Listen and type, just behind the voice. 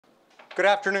Good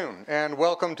afternoon, and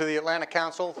welcome to the Atlantic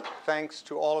Council. Thanks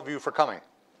to all of you for coming.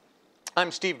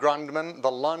 I'm Steve Grundman, the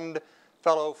Lund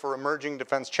Fellow for Emerging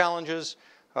Defense Challenges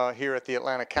here at the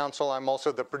Atlantic Council. I'm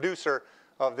also the producer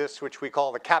of this, which we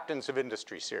call the Captains of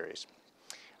Industry series.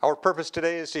 Our purpose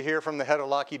today is to hear from the head of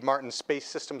Lockheed Martin Space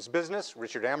Systems Business,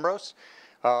 Richard Ambrose,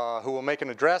 who will make an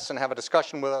address and have a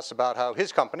discussion with us about how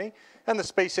his company and the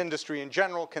space industry in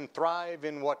general can thrive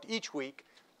in what each week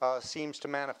seems to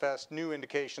manifest new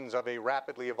indications of a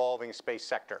rapidly evolving space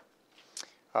sector.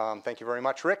 Thank you very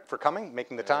much, Rick, for coming,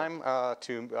 making the time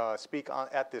to speak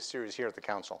at this series here at the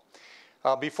Council.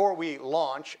 Before we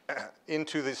launch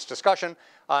into this discussion,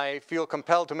 I feel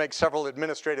compelled to make several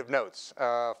administrative notes.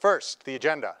 First, the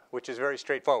agenda, which is very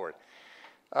straightforward.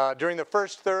 During the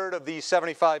first third of these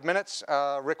 75 minutes,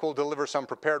 Rick will deliver some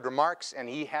prepared remarks, and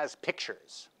he has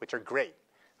pictures, which are great.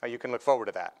 You can look forward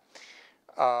to that.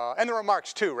 And the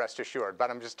remarks too, rest assured,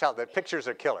 but I'm just telling that pictures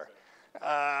are killer.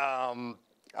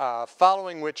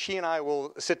 Following which he and I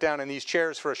will sit down in these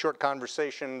chairs for a short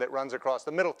conversation that runs across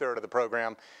the middle third of the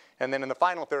program. And then in the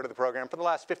final third of the program, for the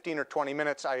last 15 or 20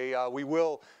 minutes, we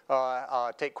will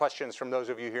take questions from those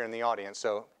of you here in the audience.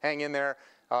 So hang in there.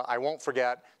 I won't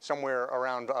forget, somewhere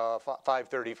around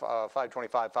 5:30,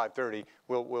 5:25, 5:30,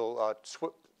 we'll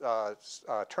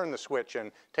turn the switch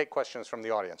and take questions from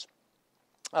the audience.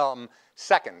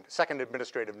 Second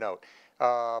administrative note.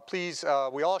 Please,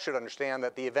 we all should understand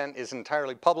that the event is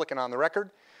entirely public and on the record.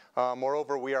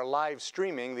 Moreover, we are live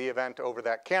streaming the event over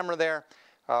that camera there.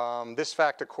 This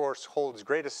fact, of course, holds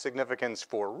greatest significance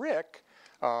for Rick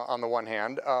on the one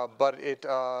hand, but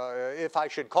if I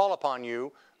should call upon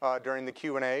you during the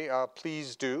Q&A,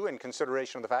 please do, in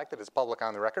consideration of the fact that it's public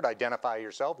on the record, identify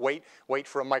yourself. Wait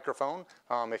for a microphone.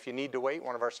 If you need to wait,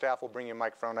 one of our staff will bring you a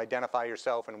microphone. Identify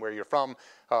yourself and where you're from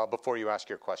before you ask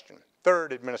your question.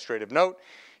 Third administrative note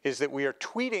is that we are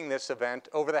tweeting this event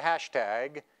over the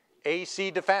hashtag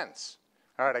ACDefense.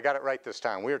 All right, I got it right this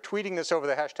time. We are tweeting this over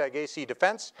the hashtag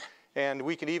ACDefense, and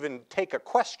we can even take a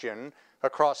question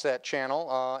across that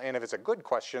channel, and if it's a good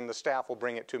question, the staff will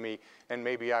bring it to me, and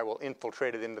maybe I will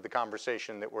infiltrate it into the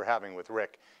conversation that we're having with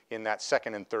Rick in that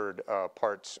second and third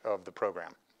parts of the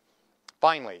program.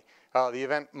 Finally, the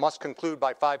event must conclude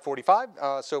by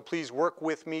 5:45, so please work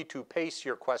with me to pace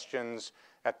your questions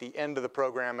at the end of the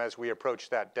program as we approach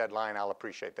that deadline. I'll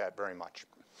appreciate that very much.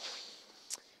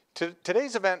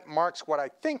 Today's event marks what I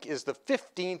think is the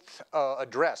 15th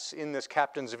address in this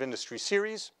Captains of Industry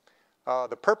series.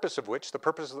 The purpose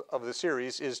of the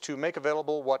series is to make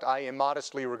available what I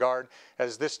immodestly regard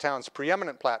as this town's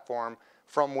preeminent platform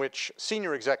from which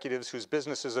senior executives whose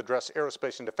businesses address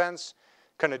aerospace and defense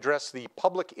can address the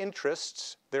public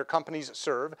interests their companies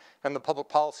serve and the public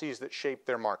policies that shape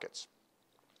their markets.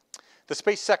 The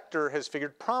space sector has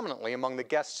figured prominently among the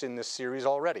guests in this series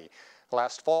already.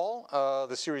 Last fall,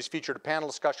 the series featured a panel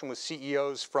discussion with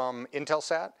CEOs from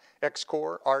Intelsat,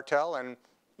 Xcor, Artel, and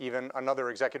even another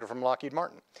executive from Lockheed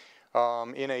Martin,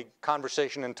 in a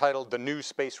conversation entitled The New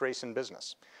Space Race in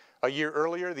Business. A year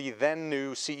earlier, the then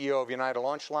new CEO of United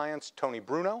Launch Alliance, Tony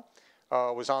Bruno,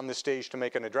 was on this stage to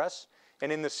make an address.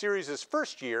 And in the series'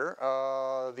 first year,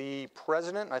 the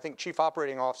president, I think chief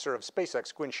operating officer of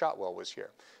SpaceX, Gwynne Shotwell, was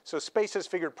here. So space has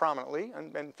figured prominently,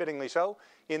 and fittingly so,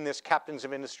 in this Captains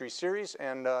of Industry series,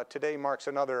 and today marks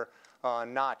another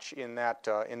notch in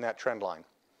that trend line.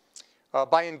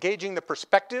 By engaging the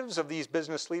perspectives of these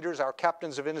business leaders, our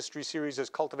Captains of Industry series is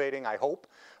cultivating, I hope,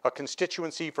 a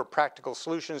constituency for practical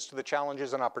solutions to the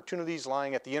challenges and opportunities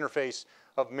lying at the interface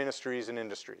of ministries and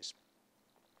industries.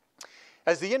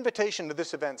 As the invitation to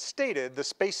this event stated, the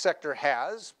space sector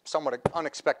has, somewhat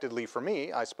unexpectedly for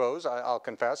me, I suppose, I'll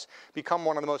confess, become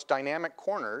one of the most dynamic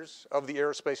corners of the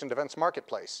aerospace and defense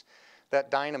marketplace. That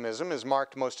dynamism is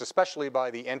marked most especially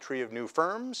by the entry of new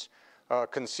firms,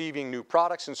 conceiving new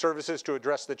products and services to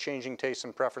address the changing tastes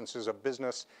and preferences of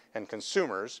business and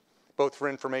consumers, both for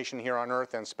information here on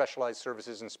Earth and specialized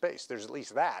services in space. There's at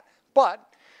least that.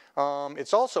 But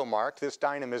it's also marked, this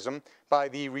dynamism, by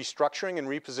the restructuring and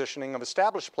repositioning of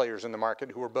established players in the market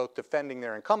who are both defending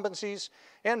their incumbencies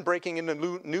and breaking into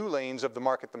new lanes of the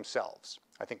market themselves.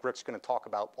 I think Rick's going to talk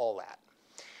about all that.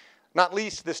 Not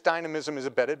least, this dynamism is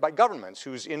abetted by governments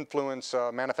whose influence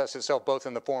manifests itself both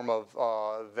in the form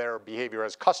of their behavior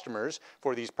as customers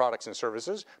for these products and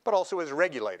services, but also as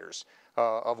regulators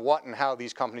of what and how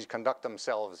these companies conduct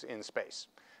themselves in space.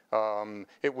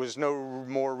 It was no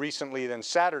more recently than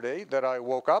Saturday that I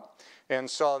woke up and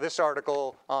saw this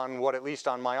article on what, at least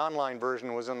on my online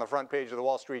version, was on the front page of the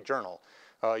Wall Street Journal.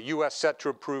 U.S. set to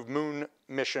approve moon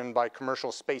mission by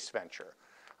commercial space venture.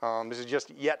 This is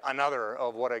just yet another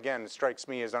of what, again, strikes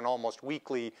me as an almost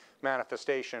weekly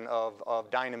manifestation of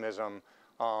dynamism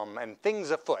and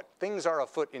things afoot. Things are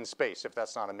afoot in space, if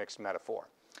that's not a mixed metaphor.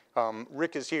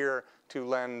 Rick is here to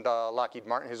lend Lockheed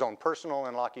Martin his own personal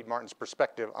and Lockheed Martin's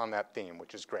perspective on that theme,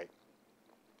 which is great.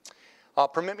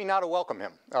 Permit me now to welcome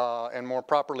him and more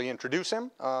properly introduce him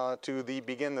to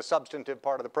begin the substantive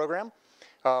part of the program.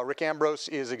 Rick Ambrose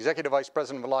is Executive Vice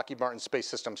President of Lockheed Martin Space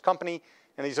Systems Company,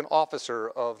 and he's an officer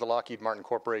of the Lockheed Martin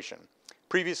Corporation.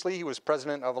 Previously, he was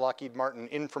President of Lockheed Martin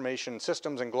Information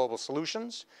Systems and Global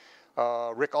Solutions.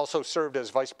 Rick also served as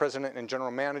Vice President and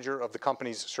General Manager of the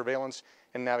company's Surveillance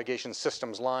and Navigation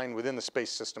Systems line within the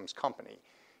Space Systems Company.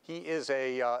 He is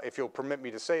if you'll permit me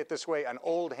to say it this way, an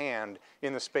old hand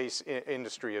in the space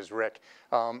industry is Rick.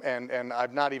 And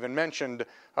I've not even mentioned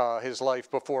his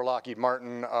life before Lockheed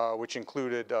Martin, which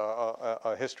included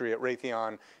a history at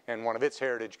Raytheon and one of its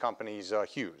heritage companies,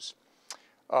 Hughes.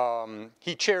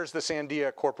 He chairs the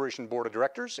Sandia Corporation Board of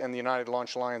Directors and the United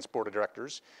Launch Alliance Board of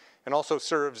Directors, and also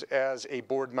serves as a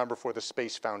board member for the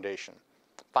Space Foundation.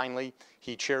 Finally,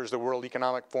 he chairs the World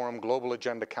Economic Forum Global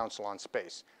Agenda Council on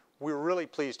Space. We're really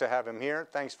pleased to have him here.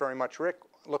 Thanks very much, Rick.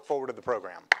 Look forward to the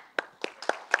program.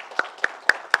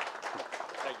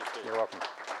 Thank you, Steve. You're welcome.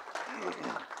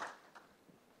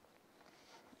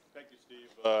 Thank you, Steve.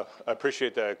 I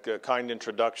appreciate that kind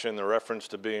introduction, the reference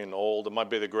to being old. It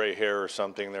might be the gray hair or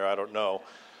something there, I don't know.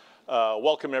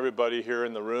 Welcome everybody here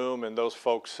in the room and those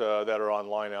folks that are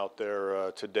online out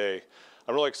there today.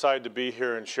 I'm really excited to be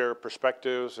here and share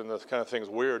perspectives and the kind of things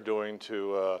we're doing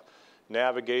to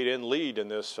navigate and lead in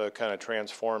this kind of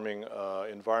transforming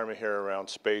environment here around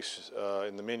space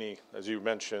in the many, as you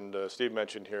mentioned, Steve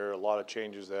mentioned here, a lot of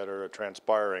changes that are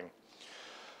transpiring.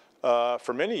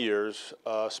 For many years,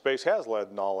 space has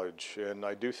led knowledge, and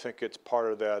I do think it's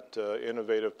part of that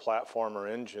innovative platform or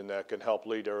engine that can help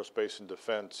lead aerospace and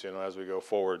defense, as we go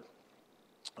forward.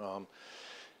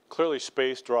 Clearly,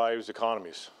 space drives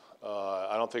economies.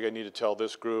 I don't think I need to tell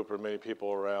this group or many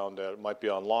people around that might be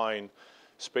online.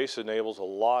 Space enables a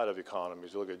lot of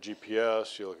economies. You look at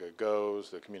GPS, you look at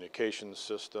GOES, the communications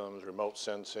systems, remote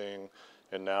sensing,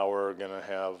 and now we're going to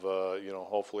have,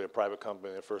 hopefully a private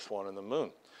company, the first one in the moon.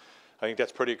 I think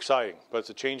that's pretty exciting, but it's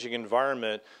a changing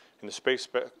environment, and the space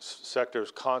sector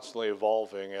is constantly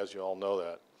evolving, as you all know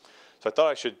that. So I thought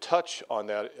I should touch on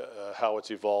that, how it's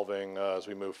evolving as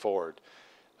we move forward.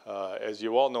 As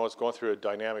you all know, it's going through a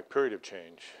dynamic period of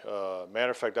change. Matter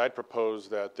of fact, I'd propose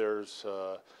that there's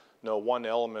no one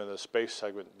element of the space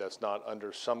segment that's not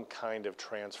under some kind of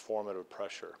transformative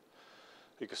pressure.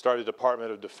 You can start at the Department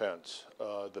of Defense.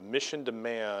 The mission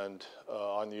demand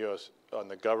on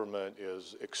the government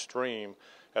is extreme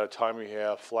at a time we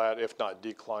have flat, if not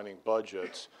declining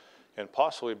budgets, and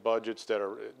possibly budgets that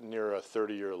are near a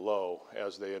 30-year low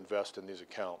as they invest in these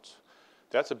accounts.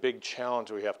 That's a big challenge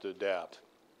we have to adapt.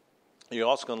 You're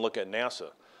also going to look at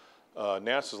NASA.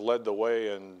 NASA's led the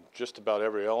way in just about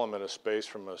every element of space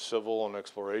from a civil and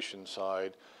exploration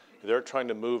side. They're trying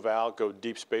to move out, go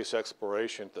deep space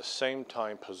exploration, at the same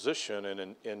time position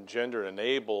and engender,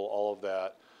 enable all of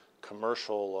that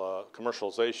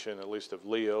commercialization, at least of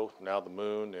LEO, now the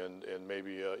moon, and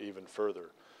maybe even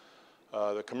further.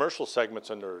 The commercial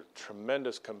segment's under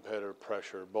tremendous competitive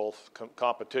pressure, both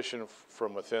competition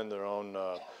from within their own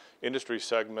industry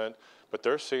segment, but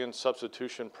they're seeing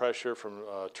substitution pressure from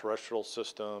terrestrial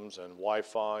systems and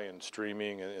Wi-Fi and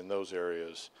streaming in those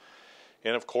areas.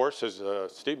 And of course, as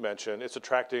Steve mentioned, it's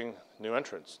attracting new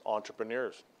entrants.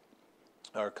 Entrepreneurs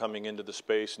are coming into the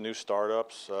space, new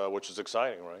startups, which is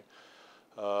exciting,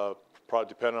 right? Probably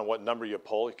depending on what number you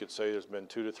poll, you could say there's been $2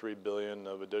 to $3 billion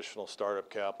of additional startup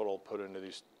capital put into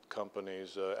these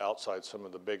companies outside some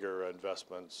of the bigger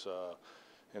investments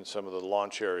in some of the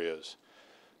launch areas.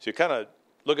 So you kind of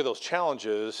look at those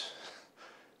challenges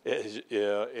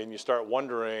and you start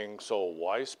wondering, so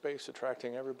why is space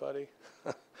attracting everybody?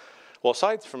 Well,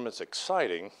 aside from it's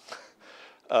exciting,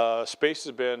 space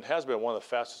has been one of the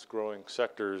fastest growing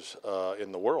sectors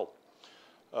in the world.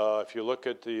 If you look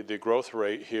at the growth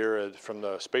rate here from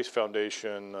the Space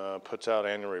Foundation, puts out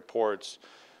annual reports,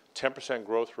 10%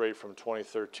 growth rate from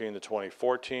 2013 to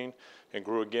 2014, and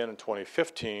grew again in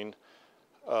 2015.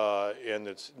 And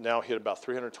it's now hit about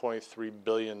 $323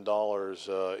 billion in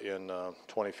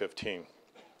 2015.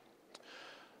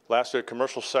 Last year, the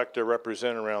commercial sector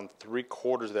represented around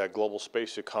 3/4 of that global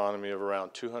space economy of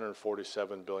around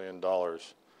 $247 billion.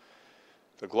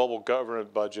 The global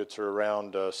government budgets are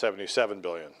around $77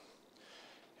 billion.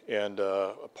 And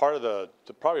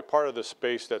probably part of the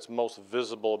space that's most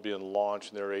visible being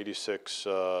launched, and there are 86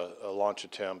 launch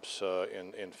attempts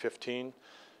in 15.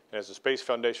 As the Space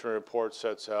Foundation report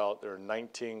sets out, there are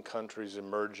 19 countries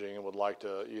emerging and would like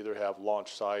to either have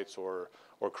launch sites or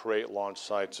create launch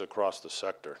sites across the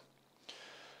sector.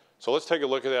 So let's take a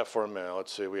look at that for a minute.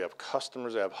 Let's see, we have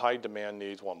customers that have high demand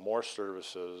needs, want more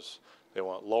services, they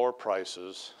want lower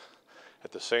prices.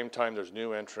 At the same time, there's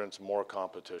new entrants, more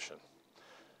competition.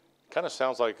 Kind of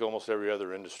sounds like almost every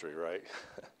other industry, right?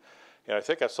 And I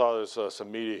think I saw there's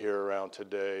some media here around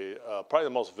today. Probably the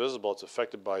most visible it's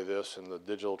affected by this and the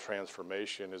digital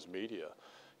transformation is media.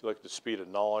 You look at the speed of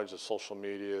knowledge, the social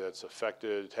media that's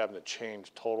affected, having to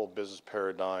change total business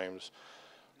paradigms,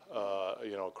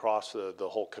 you know, across the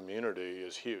whole community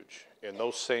is huge. And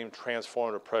those same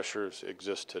transformative pressures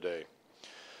exist today.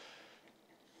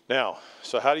 Now,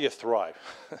 so how do you thrive?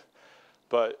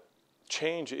 But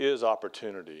change is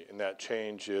opportunity, and that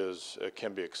change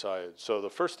can be exciting. So the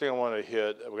first thing I want to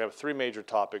hit, we have 3 major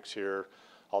topics here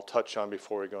I'll touch on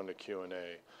before we go into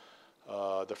Q&A.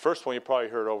 The first one you probably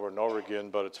heard over and over again,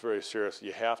 but it's very serious.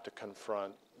 You have to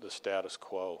confront the status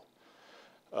quo.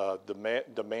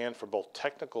 Demand for both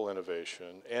technical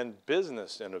innovation and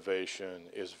business innovation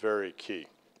is very key,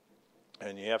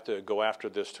 and you have to go after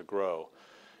this to grow.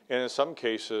 And in some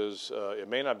cases, it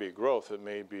may not be growth, it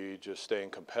may be just staying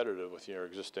competitive with your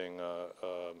existing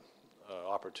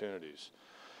opportunities.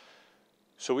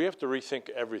 So we have to rethink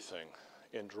everything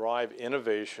and drive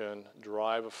innovation,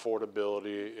 drive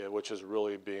affordability, which is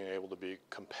really being able to be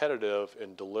competitive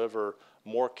and deliver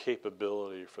more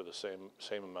capability for the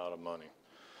same amount of money.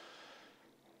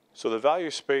 So the value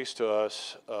space to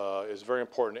us is very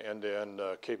important end-to-end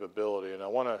capability, and I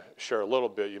want to share a little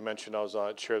bit. You mentioned I was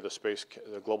on chair of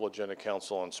the Global Agenda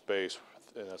Council on Space,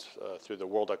 and that's through the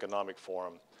World Economic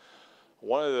Forum.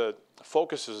 One of the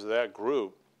focuses of that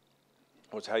group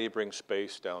was how you bring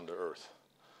space down to Earth,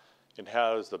 and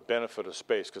how is the benefit of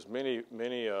space, because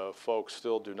many folks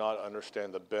still do not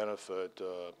understand the benefit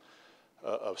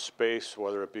of space,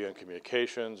 whether it be in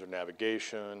communications or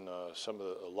navigation.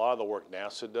 A lot of the work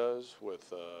NASA does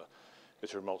with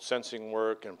its remote sensing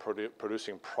work and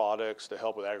producing products to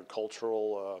help with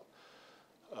agricultural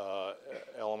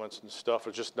elements and stuff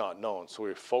is just not known. So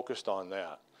we've focused on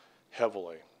that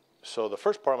heavily. So the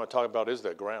first part I'm going to talk about is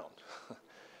that ground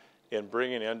and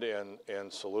bringing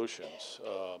end-to-end solutions.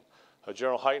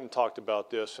 General Hyten talked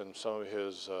about this in some of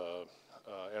his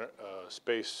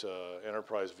space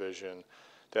enterprise vision,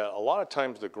 that a lot of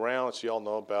times the ground, so you all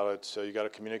know about it, so you got to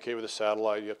communicate with the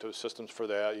satellite, you have to have systems for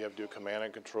that, you have to do command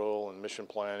and control and mission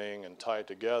planning and tie it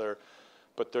together,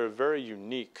 but they're very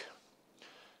unique.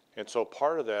 And so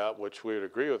part of that, which we would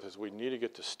agree with, is we need to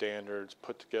get to standards,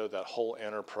 put together that whole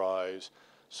enterprise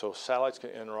so satellites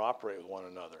can interoperate with one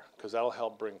another, because that'll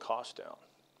help bring costs down.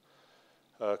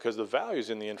 Because the value is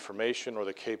in the information or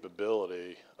the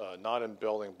capability, not in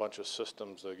building a bunch of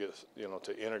systems that get,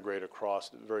 to integrate across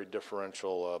very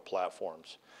differential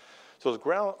platforms. So the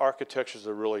ground architectures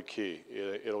are really key.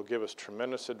 It'll give us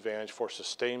tremendous advantage for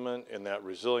sustainment and that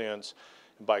resilience.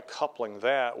 And by coupling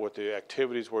that with the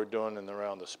activities we're doing in and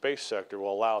around the space sector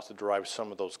will allow us to drive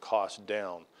some of those costs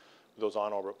down with those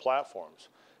on-orbit platforms.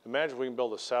 Imagine if we can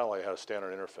build a satellite that has a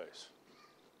standard interface.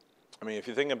 I mean, if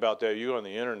you think about that, you on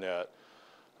the internet,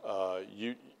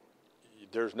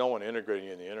 there's no one integrating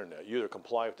in the internet. You either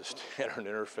comply with the standard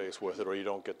interface with it or you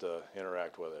don't get to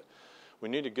interact with it. We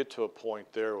need to get to a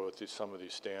point there with some of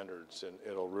these standards, and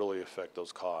it'll really affect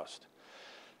those costs.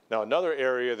 Now, another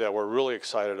area that we're really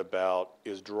excited about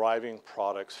is driving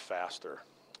products faster.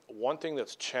 One thing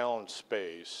that's challenged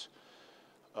space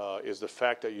is the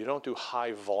fact that you don't do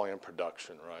high volume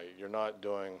production, right? You're not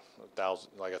doing 1,000,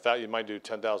 like I thought you might do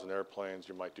 10,000 airplanes,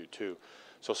 you might do 2.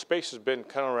 So space has been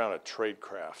kind of around a trade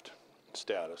craft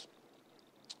status.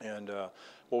 And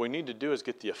what we need to do is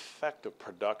get the effect of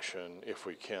production if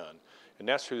we can. And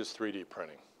that's through this 3D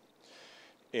printing.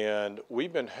 And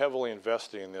we've been heavily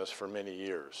investing in this for many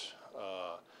years.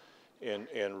 And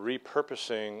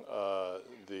repurposing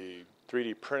the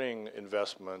 3D printing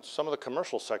investments, some of the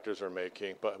commercial sectors are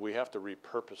making, but we have to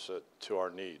repurpose it to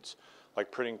our needs, like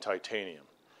printing titanium.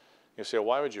 You say, well,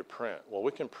 why would you print? Well,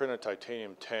 we can print a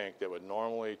titanium tank that would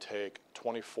normally take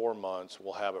 24 months.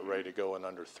 We'll have it ready to go in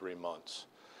under 3 months.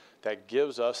 That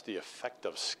gives us the effect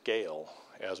of scale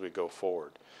as we go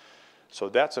forward. So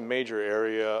that's a major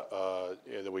area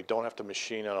that we don't have to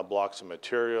machine out of blocks of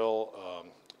material.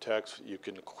 Text, you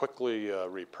can quickly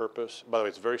repurpose. By the way,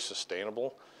 it's very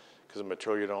sustainable because the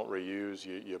material you don't reuse,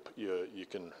 you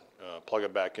can plug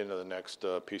it back into the next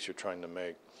piece you're trying to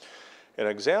make. An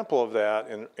example of that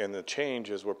and the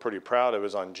changes we're pretty proud of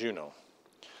is on Juno.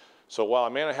 So while I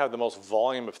may not have the most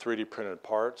volume of 3D printed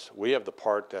parts, we have the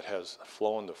part that has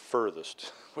flown the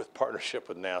furthest with partnership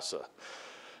with NASA.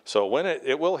 So when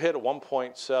it will hit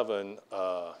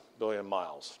 1.7 billion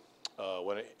miles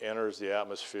when it enters the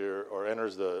atmosphere or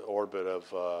enters the orbit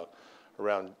of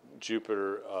around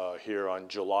Jupiter here on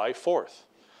July 4th.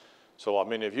 So, I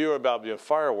mean, if you're about doing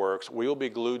fireworks, we'll be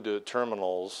glued to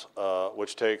terminals,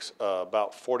 which takes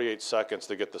about 48 seconds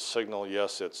to get the signal,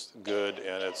 yes, it's good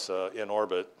and it's in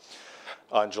orbit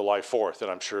on July 4th. And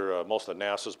I'm sure most of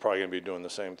NASA is probably going to be doing the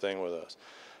same thing with us.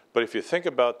 But if you think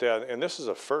about that, and this is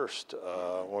a first,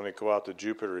 when we go out to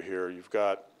Jupiter here, you've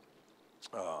got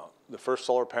the first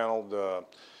solar panel,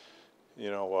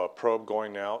 probe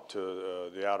going out to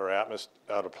the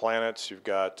outer planets. You've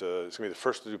got, it's going to be the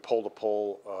first to do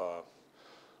pole-to-pole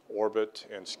orbit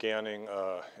and scanning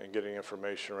and getting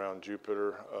information around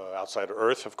Jupiter, outside of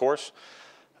Earth, of course.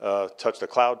 Touch the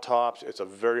cloud tops. It's a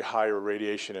very high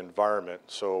radiation environment,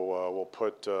 so we'll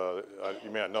put,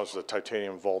 you may not notice, a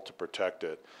titanium vault to protect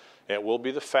it. And it will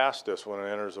be the fastest when it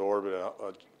enters orbit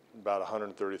about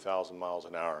 130,000 miles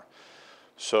an hour.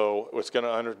 So it's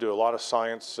going to do a lot of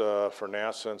science for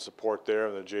NASA and support there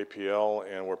and the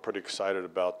JPL, and we're pretty excited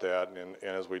about that, and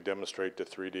as we demonstrate the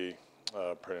 3D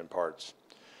printed parts.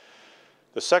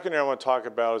 The second area I want to talk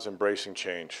about is embracing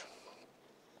change.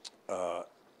 So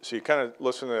you kind of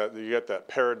listen to that, you get that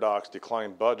paradox,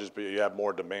 declining budgets, but you have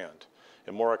more demand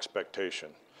and more expectation.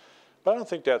 But I don't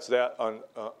think that's that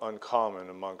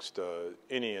uncommon amongst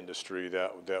any industry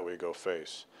that we go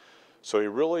face. So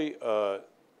you really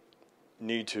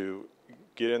need to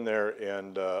get in there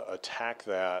and attack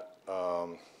that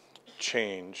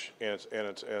change, and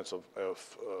it's a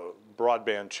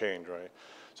broadband change, right?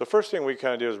 So first thing we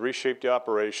kind of do is reshape the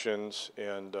operations,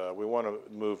 and we want to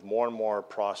move more and more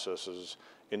processes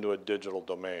into a digital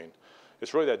domain.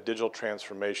 It's really that digital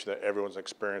transformation that everyone's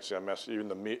experiencing. I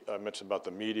mentioned about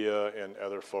the media and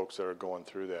other folks that are going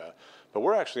through that. But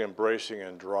we're actually embracing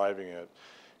and driving it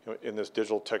in this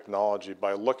digital technology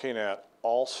by looking at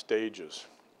all stages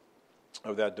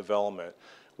of that development.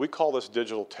 We call this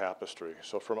digital tapestry.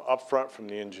 So from upfront, from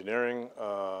the engineering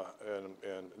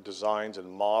and designs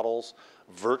and models,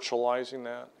 virtualizing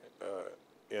that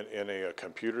in a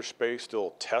computer space,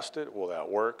 still test it, will that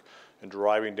work, and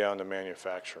driving down to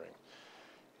manufacturing.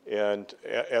 And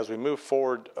as we move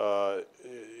forward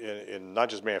in not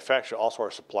just manufacturing, also our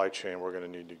supply chain we're going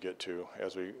to need to get to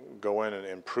as we go in and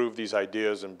improve these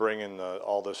ideas and bring in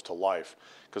all this to life.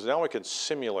 Because now we can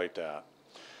simulate that.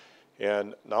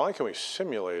 And not only can we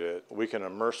simulate it, we can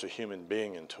immerse a human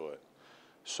being into it.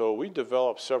 So we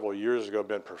developed several years ago,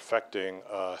 been perfecting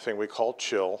a thing we call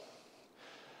CHILL.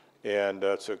 And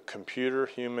it's a computer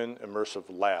human immersive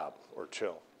lab, or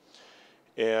CHILL.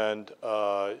 And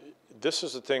this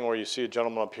is the thing where you see a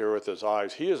gentleman up here with his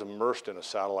eyes. He is immersed in a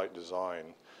satellite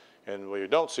design. And what you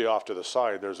don't see off to the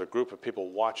side, there's a group of people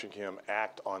watching him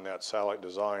act on that satellite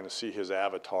design to see his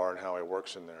avatar and how he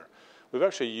works in there. We've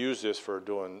actually used this for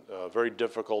doing very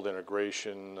difficult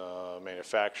integration,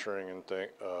 manufacturing, and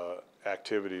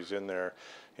activities in there.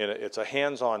 And it's a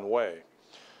hands-on way.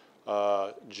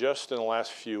 Just in the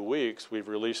last few weeks, we've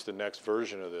released the next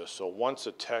version of this. So once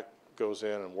a tech goes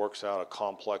in and works out a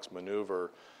complex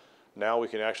maneuver, now we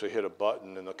can actually hit a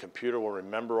button and the computer will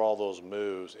remember all those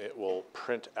moves. It will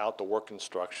print out the work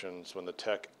instructions when the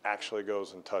tech actually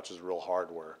goes and touches real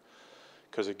hardware.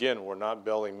 Because again, we're not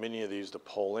building many of these to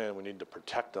pull in. We need to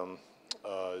protect them,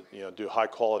 do high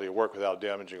quality work without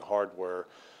damaging hardware.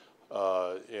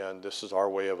 And this is our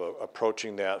way of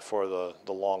approaching that for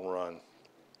the long run.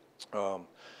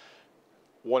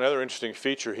 One other interesting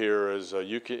feature here is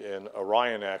and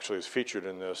Orion actually is featured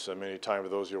in this many times. For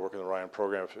those of you who work in the Orion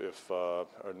program, or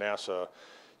NASA,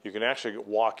 you can actually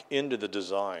walk into the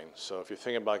design. So if you're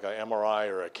thinking about like an MRI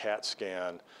or a CAT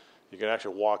scan, you can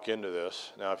actually walk into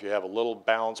this. Now, if you have a little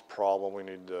balance problem, we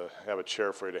need to have a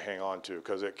chair for you to hang on to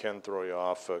because it can throw you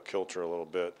off kilter a little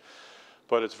bit.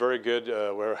 But it's very good.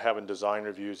 We're having design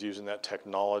reviews using that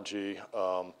technology.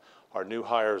 Our new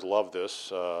hires love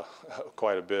this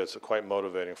quite a bit. It's quite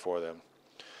motivating for them.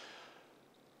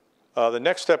 The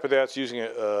next step of that is using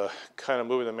it, kind of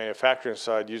moving the manufacturing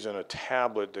side, using a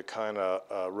tablet to kind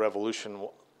of revolutionary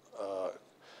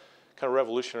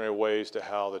ways to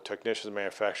how the technicians and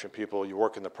manufacturing people, you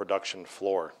work in the production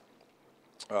floor.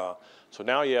 So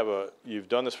now you've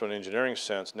done this from an engineering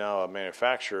sense. Now a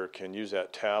manufacturer can use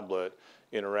that tablet,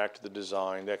 interact with the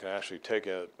design. They can actually take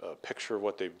a picture of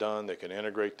what they've done. They can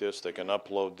integrate this. They can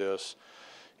upload this,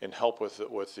 and help with the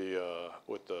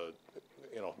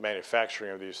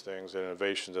manufacturing of these things and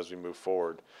innovations as we move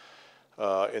forward.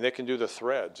 And they can do the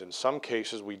threads. In some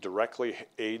cases, we directly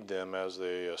aid them as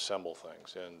they assemble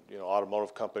things. And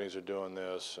automotive companies are doing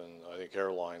this, and I think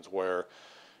airlines, where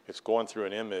it's going through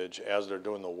an image as they're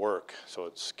doing the work. So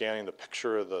it's scanning the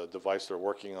picture of the device they're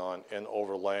working on and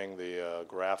overlaying the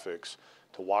graphics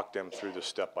to walk them through the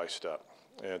step by step.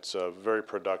 And it's a very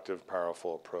productive,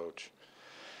 powerful approach.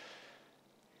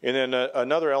 And then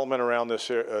another element around this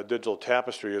digital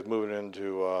tapestry is moving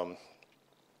into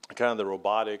kind of the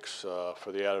robotics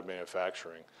for the additive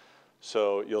manufacturing.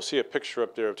 So you'll see a picture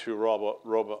up there of two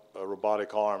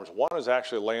robotic arms. One is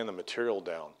actually laying the material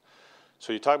down.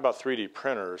 So you talk about 3D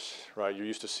printers, right? You're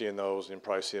used to seeing those and you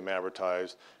probably see them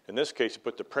advertised. In this case, you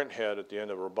put the print head at the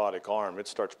end of a robotic arm. It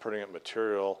starts printing up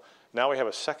material. Now we have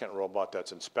a second robot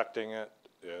that's inspecting it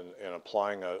and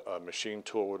applying a machine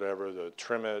tool, whatever, to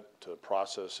trim it, to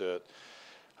process it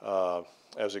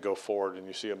as we go forward. And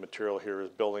you see a material here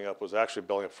is building up, was actually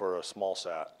building up for a small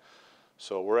sat.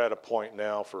 So we're at a point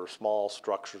now for small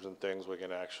structures and things we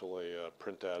can actually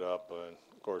print that up. And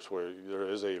of course, there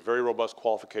is a very robust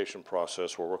qualification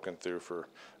process we're working through for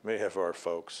many of our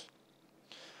folks.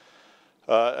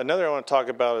 Another I want to talk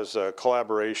about is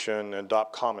collaboration and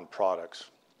adopt common products.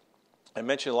 I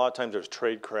mentioned a lot of times there's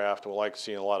tradecraft, and we like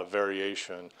seeing a lot of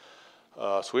variation.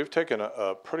 So we've taken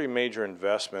a pretty major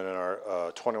investment in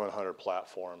our 2100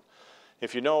 platform.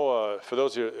 If you know, for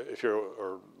those of you, if you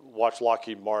or watch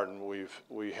Lockheed Martin,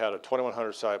 we had a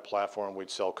 2100 side platform we'd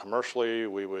sell commercially,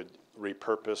 we would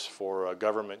repurpose for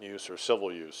government use or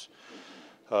civil use.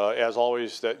 As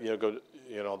always, that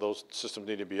those systems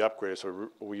need to be upgraded. So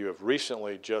we have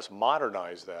recently just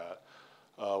modernized that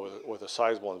with a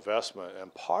sizable investment,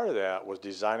 and part of that was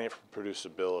designing it for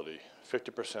producibility.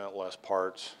 50% less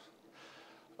parts.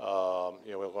 We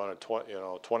wanted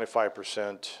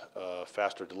 25%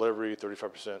 faster delivery,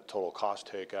 35% total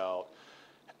cost takeout.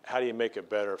 How do you make it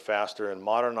better, faster, and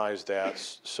modernize that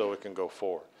so it can go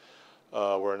forward?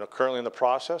 We're currently in the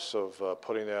process of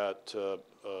putting that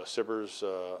SBIRS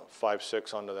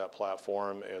 5.6 onto that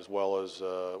platform, as well as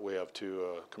we have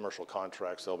two commercial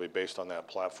contracts that will be based on that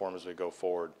platform as we go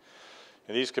forward.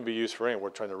 And these can be used for anything. We're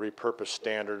trying to repurpose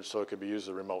standards so it can be used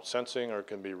as remote sensing, or it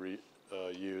can be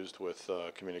used with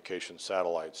communication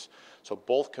satellites. So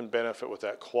both can benefit with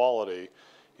that quality,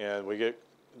 and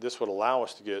this would allow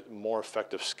us to get more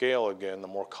effective scale again the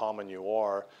more common you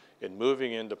are in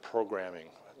moving into programming.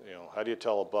 How do you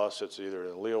tell a bus it's either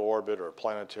in LEO orbit or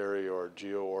planetary or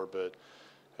geo orbit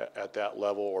at that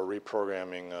level, or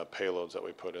reprogramming payloads that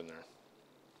we put in there.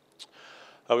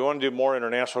 We want to do more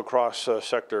international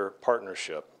cross-sector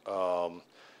partnership. Charlie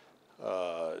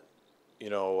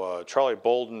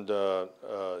Bolden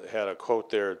had a quote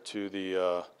there to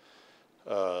the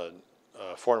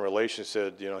Foreign Relations,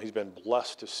 said, he's been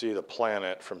blessed to see the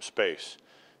planet from space.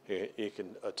 He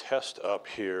can attest up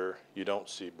here, you don't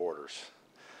see borders.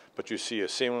 But you see a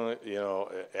seemingly,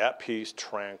 at peace,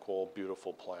 tranquil,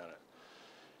 beautiful planet.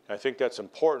 And I think that's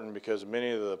important because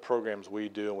many of the programs we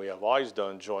do, and we have always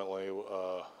done jointly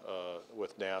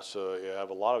with NASA, you have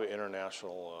a lot of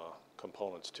international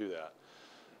components to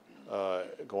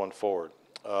that going forward.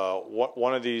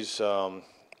 One of these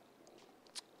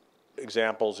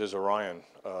examples is Orion.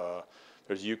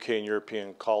 There's UK and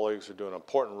European colleagues who are doing an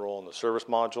important role in the service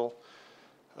module.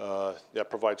 That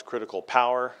provides critical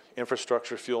power,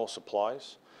 infrastructure, fuel,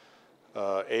 supplies.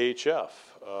 AHF,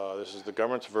 this is the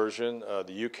government's version.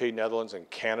 The UK, Netherlands, and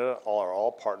Canada are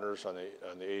all partners on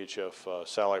the AHF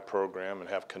satellite program and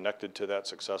have connected to that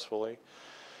successfully.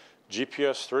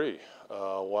 GPS-3,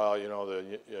 while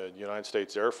the United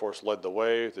States Air Force led the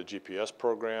way, the GPS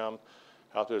program.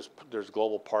 Out there's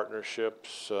global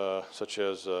partnerships such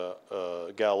as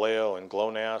Galileo and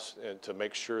GLONASS, and to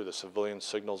make sure the civilian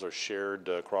signals are shared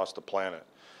across the planet.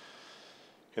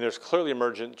 And there's clearly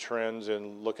emergent trends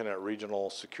in looking at regional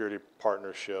security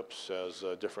partnerships as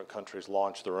different countries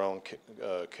launch their own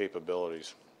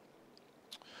capabilities.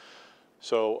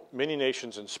 So many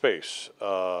nations in space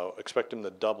expect them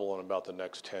to double in about the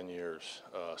next 10 years.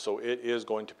 So it is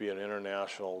going to be an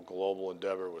international global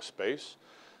endeavor with space.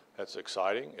 That's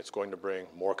exciting. It's going to bring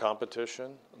more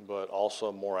competition, but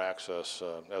also more access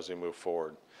as we move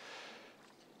forward.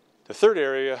 The third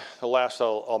area, the last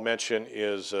I'll mention,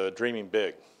 is dreaming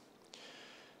big.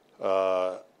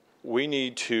 We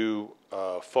need to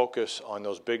focus on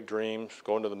those big dreams,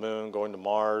 going to the moon, going to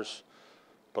Mars,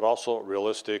 but also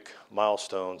realistic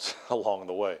milestones along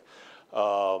the way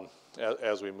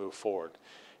as we move forward.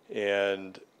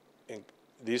 And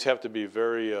these have to be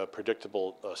very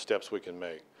predictable steps we can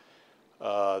make.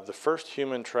 The first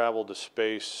human traveled to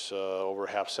space over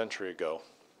a half century ago.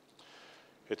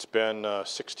 It's been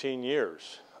 16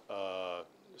 years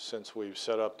since we've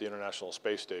set up the International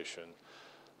Space Station.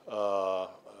 I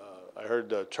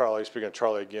heard Charlie, speaking of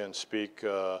Charlie again, speak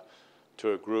to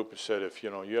to a group who said, if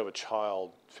you have a child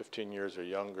 15 years or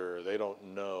younger, they don't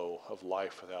know of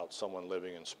life without someone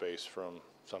living in space from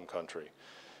some country.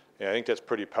 And I think that's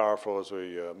pretty powerful as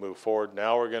we move forward.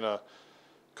 Now we're going to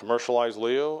commercialize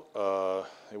LEO.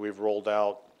 We've rolled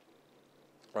out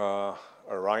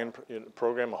Orion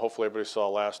program. Hopefully everybody saw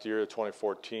last year,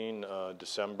 2014,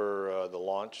 December, the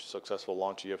launch, successful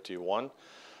launch of EFT-1.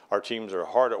 Our teams are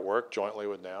hard at work jointly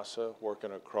with NASA,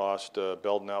 working across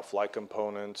building out flight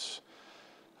components,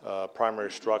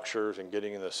 primary structures, and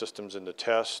getting the systems into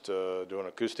test, doing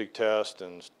acoustic test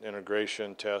and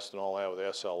integration test and all that with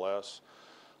SLS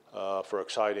for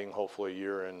exciting, hopefully,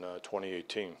 year in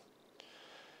 2018.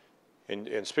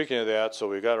 And speaking of that, so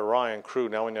we've got Orion crew.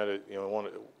 Now we need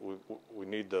we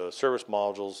need the service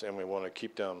modules, and we want to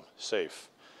keep them safe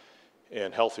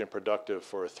and healthy and productive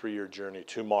for a 3-year journey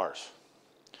to Mars.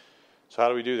 So how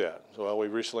do we do that? Well, we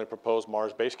recently proposed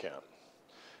Mars Base Camp.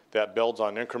 That builds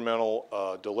on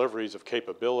incremental deliveries of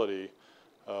capability,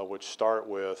 which start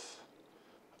with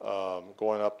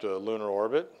going up to lunar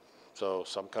orbit. So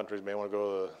some countries may want to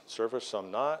go to the surface,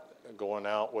 some not. Going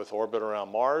out with orbit around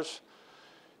Mars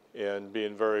and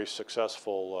being very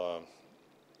successful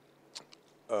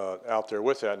out there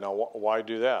with that. Now, why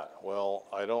do that? Well,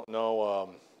 I don't know.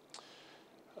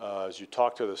 As you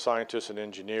talk to the scientists and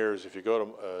engineers, if you go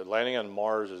to landing on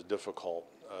Mars is difficult.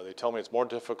 They tell me it's more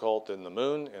difficult than the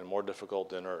moon and more difficult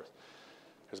than Earth.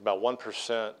 There's about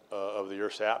 1% of the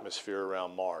Earth's atmosphere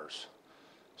around Mars.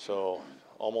 So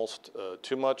almost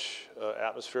too much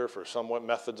atmosphere for some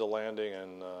methods of landing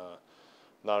and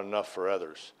not enough for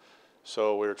others.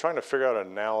 So we were trying to figure out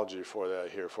an analogy for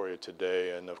that here for you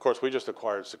today. And of course, we just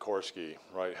acquired Sikorsky,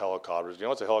 right, helicopters. You know,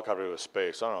 what's a helicopter to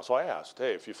space? I don't know. So I asked,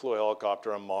 hey, if you flew a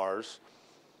helicopter on Mars,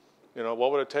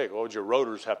 what would it take? What would your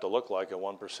rotors have to look like at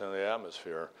 1% of the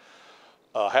atmosphere?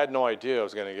 I had no idea I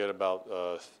was going to get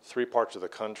about 3 parts of the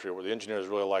country where the engineers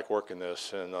really like working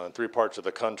this, and 3 parts of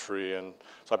the country. And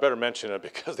so I better mention it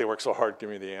because they work so hard to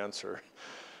give me the answer.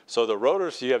 So the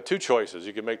rotors, you have 2 choices.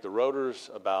 You can make the rotors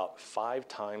about 5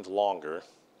 times longer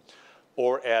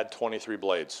or add 23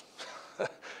 blades.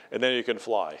 And then you can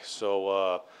fly.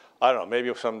 So I don't know,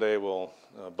 maybe someday we'll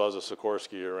buzz a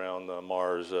Sikorsky around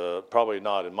Mars. Probably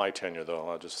not in my tenure, though.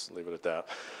 I'll just leave it at that.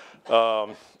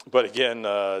 But again,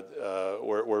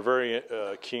 we're very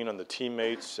keen on the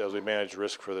teammates as we manage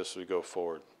risk for this as we go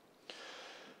forward.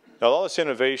 Now, all this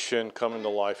innovation coming to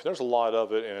life, there's a lot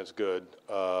of it, and it's good.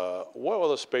 What will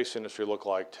the space industry look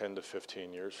like 10 to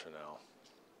 15 years from now?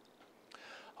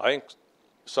 I think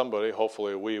somebody,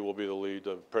 hopefully we, will be the lead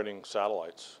of printing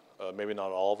satellites. Maybe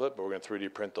not all of it, but we're going to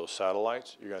 3D print those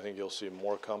satellites. I think you'll see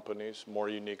more companies, more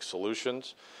unique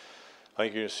solutions. I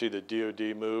think you're going to see the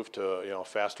DoD move to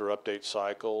faster update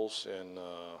cycles and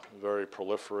very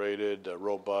proliferated,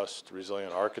 robust,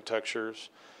 resilient architectures.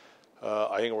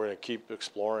 I think we're going to keep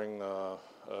exploring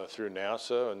through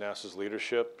NASA and NASA's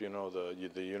leadership, the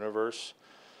universe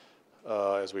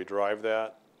as we drive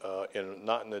that. And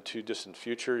not in the too distant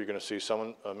future, you're going to see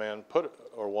a man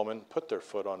or woman put their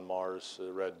foot on Mars,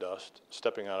 red dust,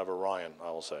 stepping out of Orion,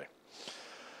 I will say.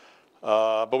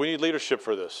 But we need leadership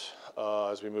for this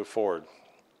as we move forward.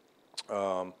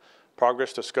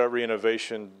 Progress, discovery,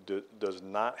 innovation does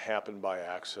not happen by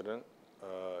accident.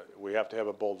 We have to have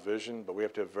a bold vision, but we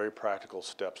have to have very practical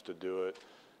steps to do it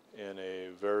in a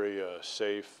very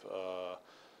safe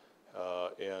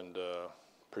and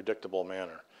predictable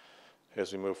manner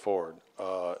as we move forward.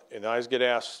 And I always get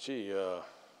asked, gee,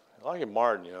 like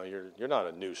Martin, you're not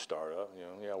a new startup.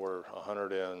 Yeah, we're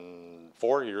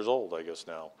 104 years old, I guess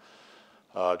now,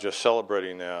 just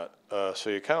celebrating that. So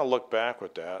you kind of look back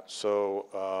with that.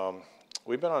 So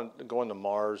we've been going to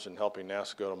Mars and helping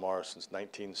NASA go to Mars since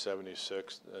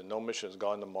 1976. No mission has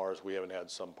gone to Mars we haven't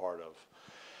had some part of.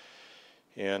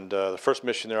 And the first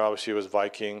mission there obviously was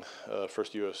Viking,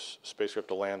 first U.S. spacecraft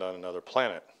to land on another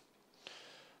planet.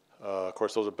 Of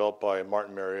course, those are built by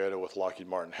Martin Marietta with Lockheed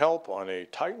Martin help on a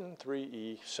Titan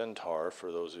IIIe Centaur,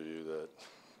 for those of you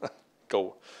that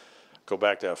go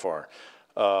back that far.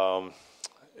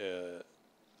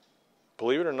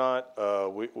 Believe it or not,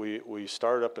 we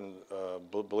started up in,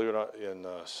 believe it or not, in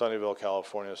Sunnyvale,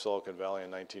 California, Silicon Valley in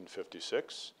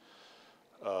 1956,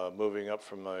 moving up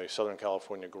from a Southern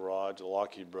California garage, the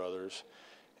Lockheed Brothers.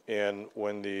 And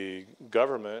when the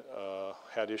government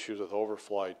had issues with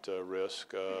overflight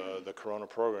risk, the Corona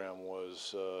program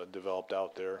was developed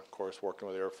out there, of course, working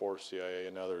with Air Force, CIA,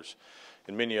 and others,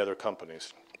 and many other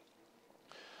companies.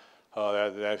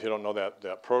 If you don't know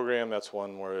that program, that's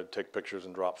one where it'd take pictures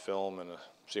and drop film, and a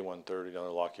C-130, another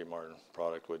Lockheed Martin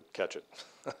product, would catch it.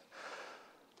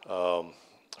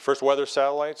 First weather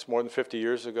satellites more than 50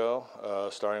 years ago,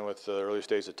 starting with the earliest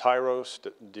days of TIROS,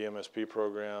 the DMSP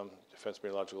program, Defense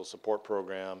Meteorological Support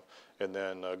Program, and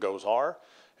then GOES-R.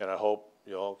 And I hope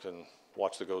you all can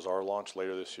watch the GOES-R launch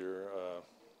later this year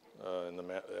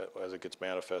as it gets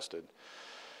manifested.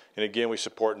 And again, we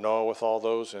support NOAA with all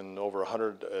those, and over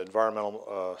 100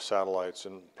 environmental satellites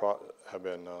have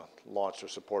been launched or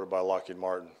supported by Lockheed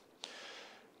Martin.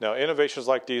 Now, innovations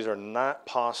like these are not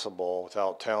possible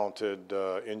without talented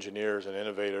engineers and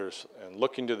innovators, and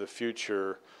looking to the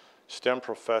future, STEM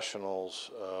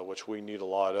professionals, which we need a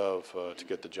lot of to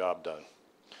get the job done.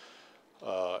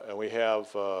 And we have,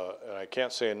 and I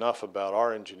can't say enough about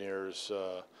our engineers,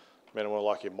 men and women of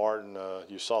Lockheed Martin.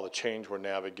 You saw the change we're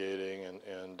navigating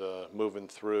and moving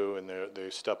through, and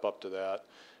they step up to that,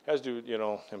 as do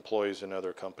employees in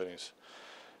other companies.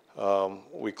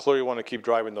 We clearly want to keep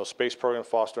driving those space programs,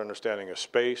 foster understanding of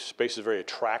space. Space is very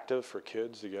attractive for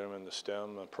kids to get them in the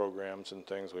STEM programs and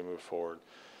things. We move forward.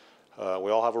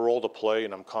 We all have a role to play,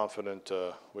 and I'm confident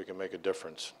we can make a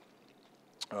difference.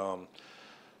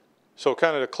 So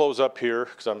kind of to close up here,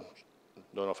 because I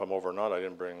don't know if I'm over or not. I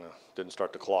didn't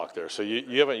start the clock there. So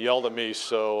you haven't yelled at me,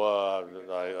 so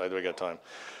I got time.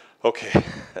 Okay.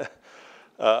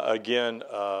 Again.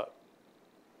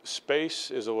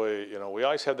 Space is a way, we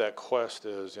always had that quest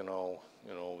as, the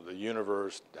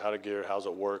universe, how to get here, how's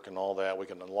it work and all that. We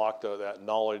can unlock that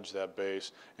knowledge, that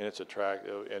base, and it's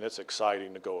attractive and it's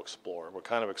exciting to go explore. We're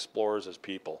kind of explorers as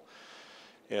people.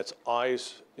 And its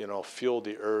eyes, fuel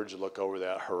the urge to look over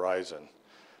that horizon.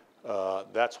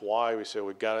 That's why we say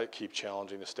we've got to keep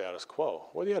challenging the status quo.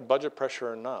 Whether you had budget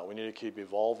pressure or not, we need to keep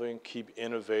evolving, keep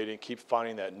innovating, keep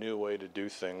finding that new way to do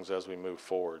things as we move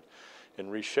forward. And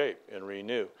reshape and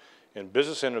renew. And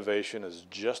business innovation is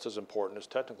just as important as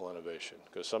technical innovation,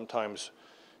 because sometimes,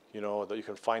 that you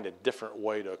can find a different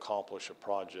way to accomplish a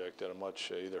project at a much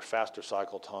either faster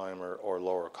cycle time or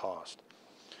lower cost.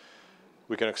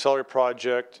 We can accelerate a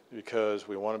project because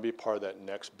we want to be part of that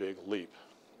next big leap.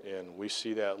 And we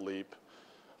see that leap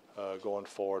going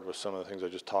forward with some of the things I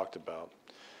just talked about.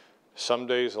 Some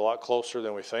days a lot closer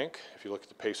than we think. If you look at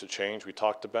the pace of change we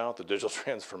talked about, the digital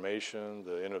transformation,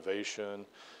 the innovation,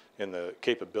 and the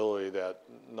capability that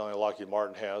not only Lockheed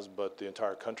Martin has, but the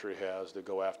entire country has to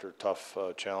go after tough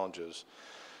challenges.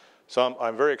 So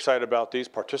I'm very excited about these,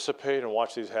 participate and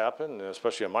watch these happen,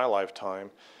 especially in my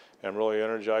lifetime. I'm really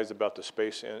energized about the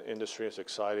space industry, its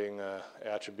exciting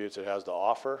attributes it has to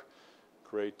offer.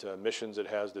 Great missions it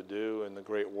has to do, and the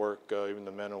great work even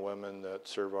the men and women that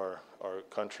serve our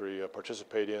country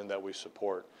participate in, that we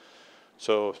support.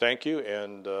 So thank you,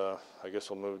 and I guess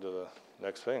we'll move to the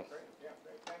next thing. Great. Yeah,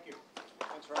 great. Thank you.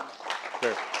 Thanks very much.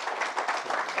 Here.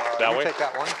 That way? Take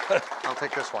that one. I'll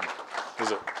take this one.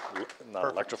 Is it not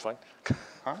perfect. Electrifying?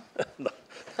 Huh?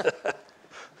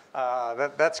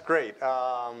 That's great.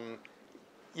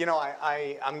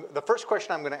 The first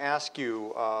question I'm going to ask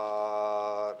you,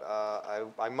 I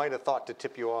might have thought to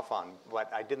tip you off on,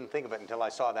 but I didn't think of it until I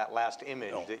saw that last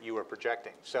image that you were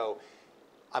projecting. So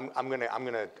I'm going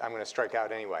to strike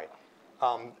out anyway.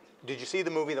 Did you see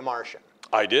the movie The Martian?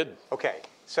 I did. Okay.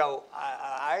 So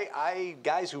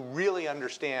guys who really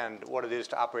understand what it is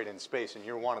to operate in space, and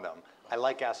you're one of them, I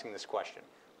like asking this question.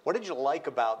 What did you like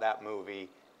about that movie,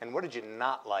 and what did you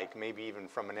not like, maybe even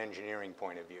from an engineering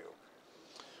point of view?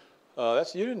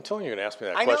 You didn't tell me you were going to ask me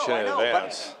that question in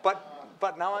advance.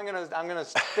 But now I'm gonna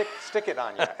stick it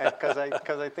on you, because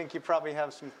I think you probably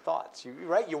have some thoughts.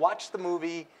 You watched the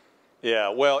movie. Yeah,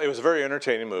 well, it was a very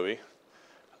entertaining movie.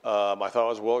 I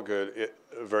thought it was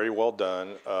very well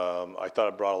done. I thought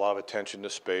it brought a lot of attention to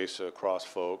space across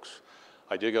folks.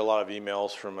 I did get a lot of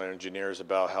emails from my engineers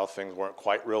about how things weren't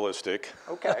quite realistic.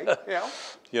 Okay, yeah.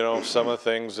 Some of the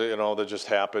things that just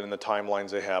happened and the timelines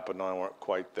they happened on weren't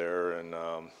quite there, and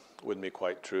wouldn't be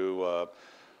quite true.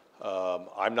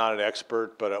 I'm not an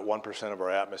expert, but at 1% of our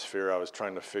atmosphere, I was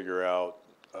trying to figure out,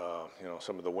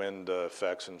 some of the wind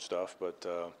effects and stuff, but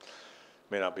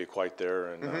may not be quite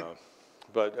there. And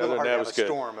but other than that, it was good.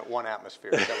 Storm at 1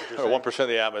 atmosphere. Is that what you're saying? Or 1% of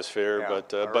the atmosphere, yeah.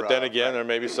 But then again, there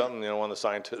may be something one of the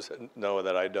scientists know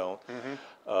that I don't,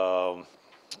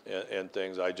 and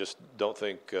things. I just don't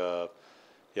think.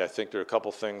 I think there are a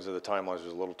couple things in the timelines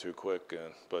was a little too quick,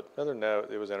 but other than that,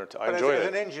 it was entertaining. I enjoyed it. As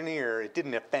an engineer, it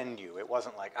didn't offend you. It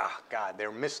wasn't like, God,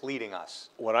 they're misleading us.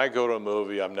 When I go to a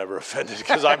movie, I'm never offended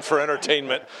because I'm for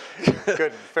entertainment.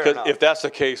 Good, fair enough. If that's the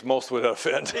case, most would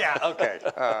offend. Yeah, okay.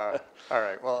 All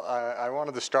right. Well, I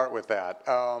wanted to start with that.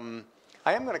 I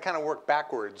am going to kind of work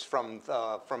backwards from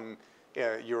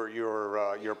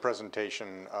your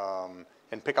presentation.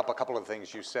 and pick up a couple of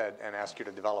things you said and ask you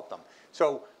to develop them.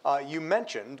 So you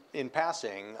mentioned in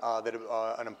passing that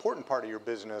an important part of your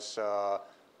business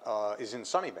is in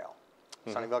Sunnyvale,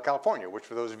 Sunnyvale, California, which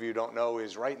for those of you who don't know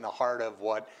is right in the heart of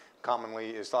what commonly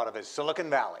is thought of as Silicon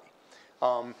Valley.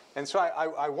 And so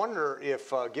I wonder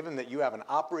if, given that you have an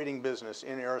operating business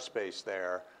in aerospace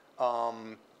there,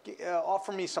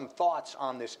 offer me some thoughts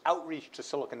on this outreach to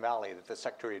Silicon Valley that the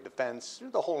Secretary of Defense,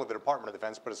 the whole of the Department of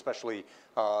Defense, but especially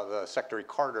the Secretary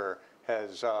Carter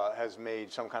has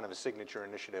made some kind of a signature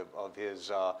initiative of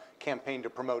his campaign to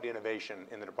promote innovation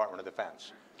in the Department of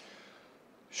Defense.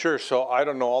 Sure. So I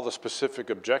don't know all the specific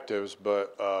objectives,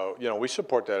 but you know, we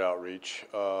support that outreach.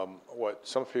 What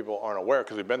some people aren't aware,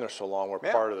 because we've been there so long, we're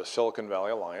part of the Silicon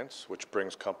Valley Alliance, which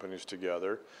brings companies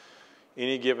together.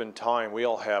 Any given time, we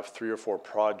all have 3 or 4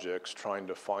 projects trying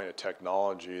to find a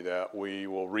technology that we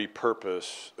will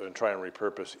repurpose and try and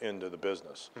repurpose into the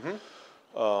business.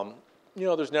 You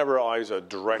know, there's never always a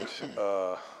direct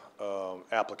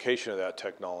application of that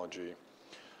technology.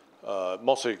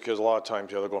 Mostly because a lot of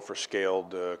times, you know, they're going for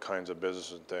scaled kinds of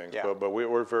business and things. Yeah. But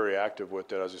we're very active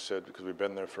with it, as you said, because we've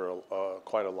been there for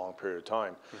quite a long period of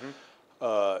time.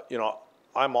 You know,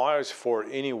 I'm always for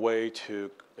any way to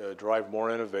drive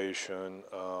more innovation,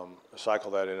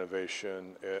 cycle that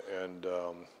innovation,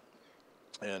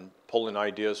 and pull in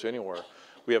ideas anywhere.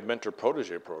 We have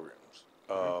mentor-protege programs.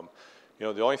 You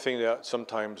know, the only thing that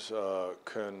sometimes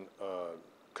can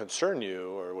concern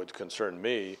you, or would concern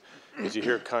me, is you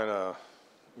hear kind of,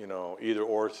 you know, either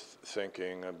or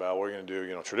thinking about what we're going to do.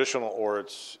 You know, traditional or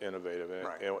it's innovative,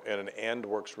 and an and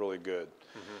works really good.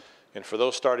 And for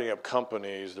those starting up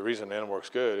companies, the reason and works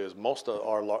good is most of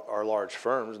our large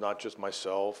firms, not just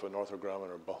myself and Northrop Grumman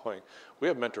or Boeing, we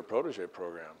have mentor-protege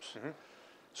programs.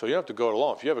 So you don't have to go it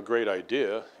alone. If you have a great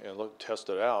idea and test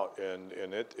it out, and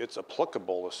it's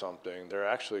applicable to something, there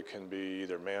actually can be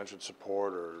either management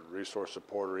support or resource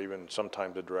support, or even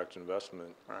sometimes a direct investment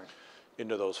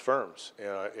into those firms.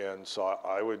 And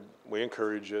so we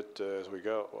encourage it as we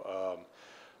go.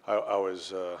 I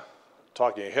was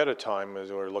talking ahead of time as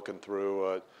we were looking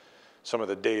through some of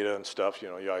the data and stuff. You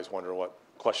know, you always wonder what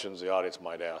questions the audience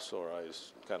might ask, so I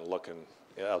was kind of looking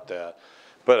at that.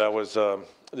 But I was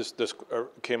this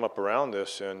came up around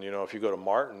this, and you know, if you go to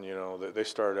Martin, you know, they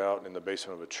started out in the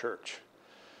basement of a church,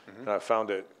 and I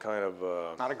found it kind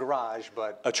of not a garage,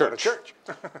 but a church.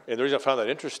 And the reason I found that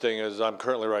interesting is I'm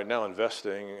currently right now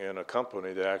investing in a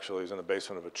company that actually is in the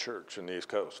basement of a church in the East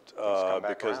Coast,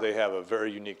 because they have a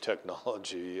very unique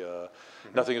technology.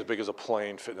 Nothing as big as a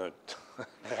plane fitting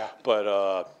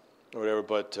but whatever.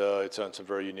 But it's on some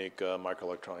very unique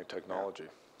microelectronic technology.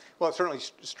 Well, it certainly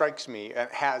strikes me, and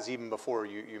has even before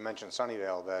you mentioned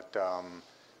Sunnyvale, that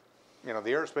you know,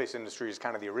 the aerospace industry is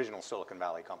kind of the original Silicon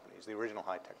Valley companies, the original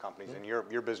high-tech companies, and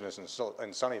your business in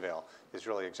Sunnyvale is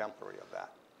really exemplary of that.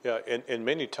 Yeah, and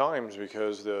many times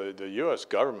because the U.S.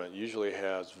 government usually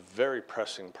has very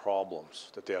pressing problems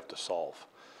that they have to solve,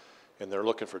 and they're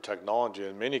looking for technology.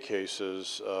 In many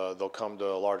cases, they'll come to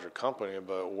a larger company,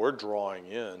 but we're drawing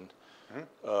in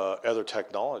other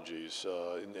technologies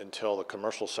until the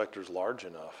commercial sector is large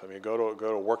enough. I mean, go to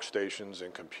workstations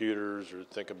and computers, or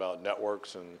think about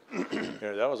networks, and you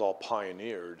know, that was all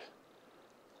pioneered,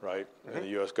 right, in the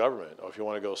U.S. government. Or if you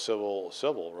want to go civil,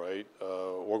 right,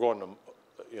 we're going to,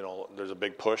 you know, there's a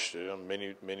big push. You know,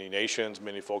 many nations,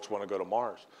 many folks want to go to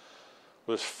Mars.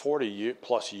 Well, there's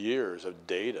 40+ years of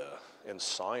data and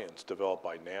science developed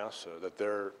by NASA that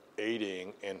they're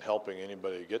aiding and helping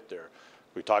anybody get there.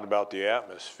 We talked about the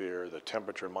atmosphere, the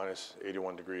temperature minus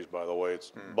 81 degrees, by the way.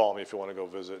 It's balmy if you want to go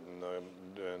visit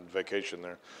and vacation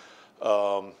there.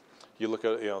 You look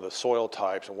at, you know, the soil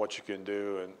types and what you can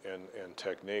do, and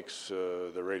techniques,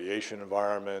 the radiation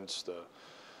environments,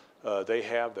 they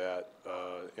have that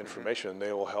information, and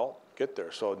they will help get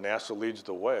there. So NASA leads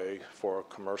the way for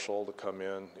commercial to come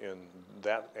in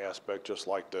that aspect, just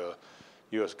like the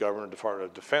U.S. government, Department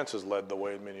of Defense has led the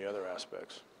way in many other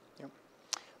aspects.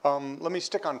 Let me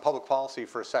stick on public policy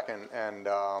for a second and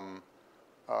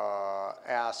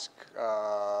ask,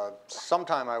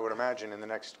 sometime I would imagine in the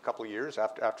next couple of years,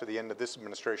 after the end of this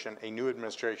administration, a new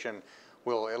administration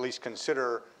will at least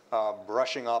consider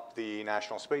brushing up the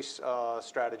national space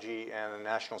strategy and the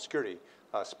national security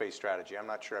space strategy. I'm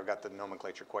not sure I've got the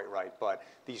nomenclature quite right, but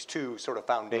these two sort of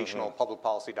foundational public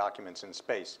policy documents in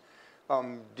space.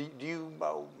 Do you,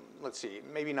 let's see,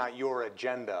 maybe not your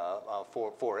agenda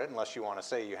for it, unless you want to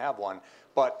say you have one,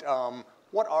 but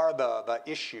what are the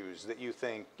issues that you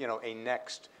think, you know, a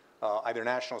next either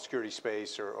national security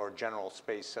space or general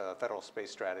space, federal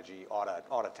space strategy ought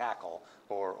to tackle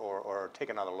or take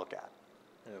another look at?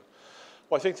 Yeah.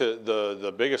 Well, I think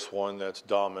the biggest one that's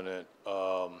dominant,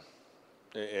 and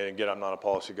again, I'm not a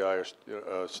policy guy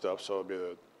or stuff, so it'd be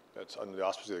that's under the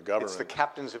auspices of the government. It's the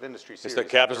Captains of Industry series. It's the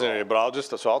Captains of Industry,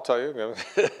 but I'll tell you.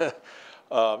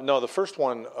 No, the first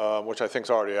one, which I think is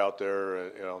already out there,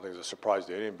 I don't think it's a surprise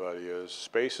to anybody, is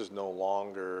space is no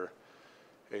longer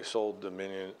a sole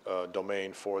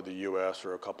domain for the U.S.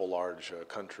 or a couple large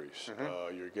countries.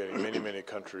 You're getting many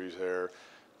countries there.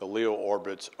 The LEO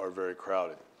orbits are very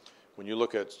crowded. When you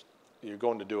look at, you're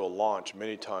going to do a launch,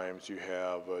 many times you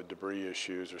have debris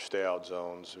issues or stay out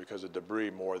zones because of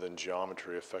debris more than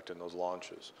geometry affecting those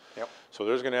launches. Yep. So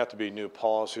there's going to have to be new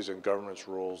policies and governance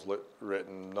rules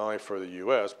written not only for the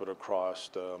U.S. but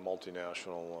across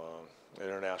multinational,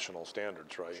 international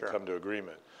standards, right? Sure. And come to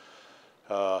agreement.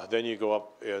 Then you go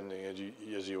up, and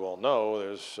as you all know,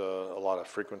 there's a lot of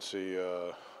frequency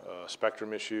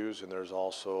spectrum issues, and there's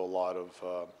also a lot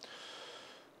of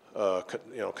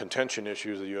contention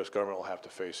issues the U.S. government will have to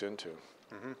face into.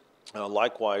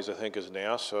 Likewise, I think as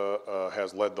NASA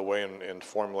has led the way and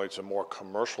formulates some more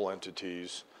commercial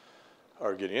entities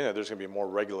are getting in there, there's going to be more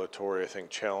regulatory, I think,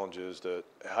 challenges that,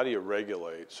 how do you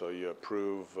regulate? So you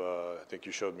approve, I think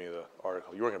you showed me the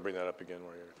article. You were going to bring that up again,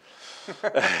 were you?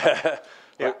 But,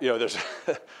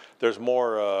 there's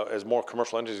more, as more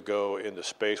commercial entities go into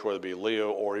space, whether it be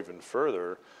LEO or even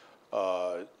further,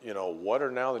 what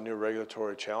are now the new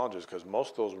regulatory challenges? Because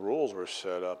most of those rules were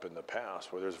set up in the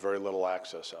past where there's very little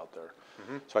access out there.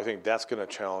 So I think that's going to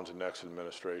challenge the next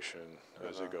administration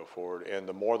as they go forward. And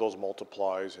the more those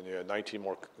multiplies, and you had 19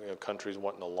 more countries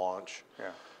wanting to launch.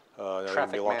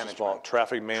 Traffic management.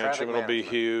 Traffic management will be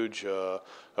huge.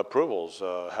 Approvals.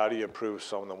 How do you approve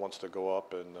someone that wants to go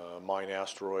up and mine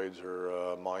asteroids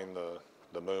or mine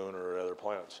the moon or other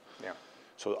planets?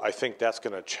 So I think that's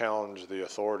going to challenge the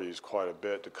authorities quite a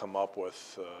bit to come up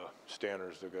with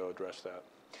standards to go address that.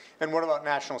 And what about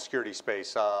national security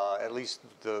space? At least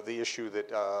the issue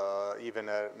that even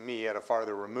me at a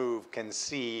farther remove can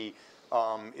see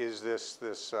is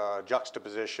this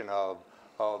juxtaposition of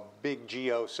big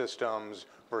geo systems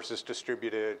versus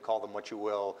distributed, call them what you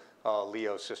will,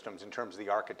 LEO systems in terms of the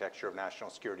architecture of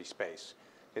national security space.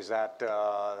 Is that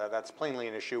that's plainly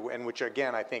an issue, and which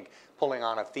again I think pulling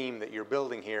on a theme that you're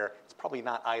building here, it's probably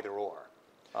not either or.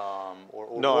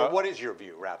 Or what is your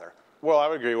view rather? Well, I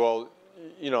would agree. Well,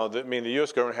 the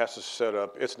U.S. government has to set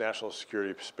up its national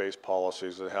security space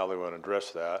policies and how they want to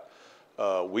address that.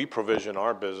 We provision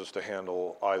our business to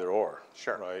handle either or.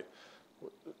 Sure. Right.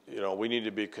 We need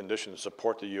to be conditioned to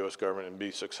support the U.S. government and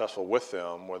be successful with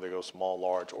them, whether they go small,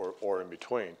 large, or in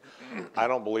between. I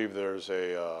don't believe there's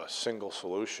a single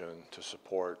solution to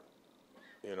support,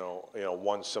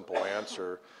 one simple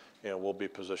answer, and we'll be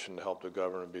positioned to help the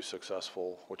government be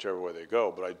successful whichever way they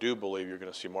go. But I do believe you're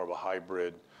going to see more of a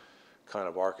hybrid kind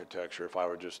of architecture if I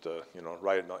were just to,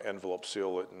 write it in an envelope,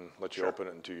 seal it, and let you open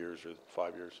it in 2 years or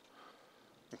 5 years.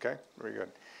 Okay, very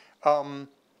good.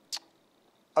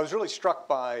 I was really struck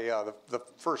by the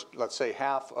first, let's say,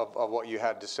 half of what you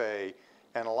had to say,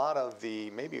 and a lot of the,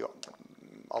 maybe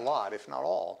a lot, if not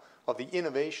all, of the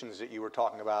innovations that you were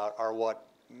talking about are what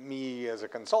me as a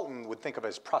consultant would think of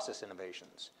as process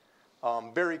innovations.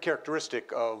 Very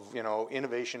characteristic of,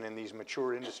 innovation in these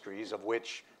mature industries, of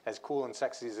which, as cool and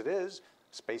sexy as it is,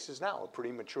 space is now a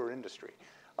pretty mature industry.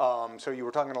 So you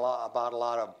were talking about a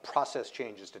lot of process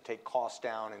changes to take costs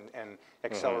down and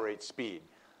accelerate speed.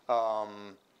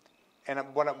 And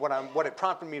what it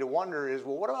prompted me to wonder is,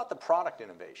 well, what about the product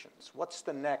innovations? What's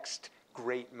the next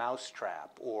great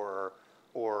mousetrap or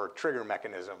trigger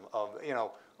mechanism of,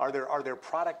 are there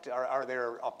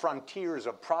frontiers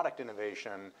of product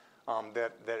innovation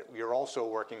that you're also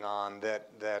working on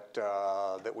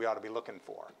that we ought to be looking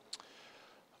for?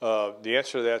 The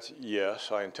answer to that's yes.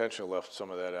 I intentionally left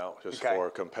some of that out just for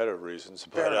competitive reasons.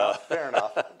 Fair enough. Fair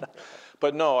enough.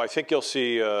 But no, I think you'll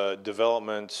see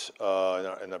developments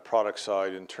in the product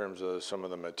side in terms of some of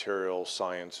the material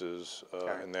sciences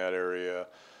in that area.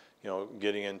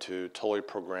 Getting into totally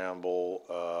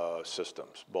programmable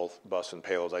systems, both bus and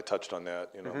payloads. I touched on that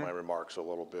in my remarks a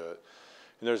little bit.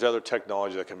 And there's other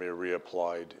technology that can be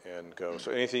reapplied and go.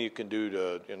 So anything you can do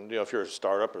to, if you're a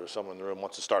startup or someone in the room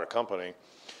wants to start a company,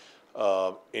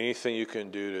 anything you can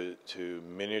do to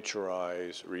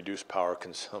miniaturize, reduce power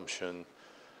consumption,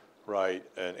 right,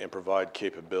 and provide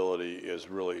capability is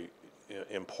really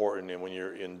important. And when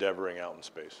you're endeavoring out in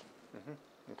space.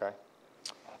 Okay.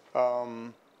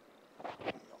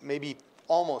 Maybe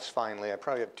almost finally, I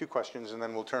probably have two questions, and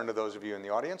then we'll turn to those of you in the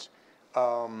audience.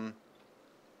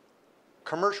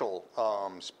 Commercial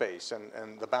space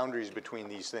and the boundaries between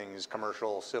these things,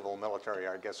 commercial, civil, military,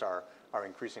 I guess are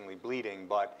increasingly bleeding.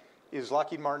 But is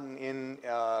Lockheed Martin in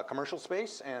commercial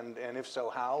space? And if so,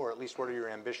 how? Or at least what are your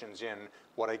ambitions in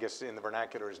what I guess in the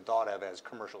vernacular is thought of as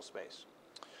commercial space?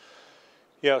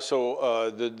 Yeah,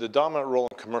 so the dominant role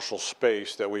in commercial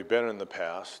space that we've been in the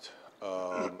past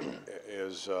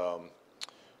is, on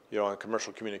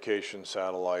commercial communication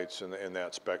satellites and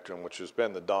that spectrum, which has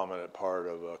been the dominant part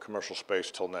of commercial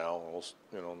space till now,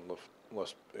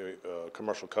 unless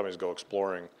commercial companies go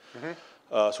exploring.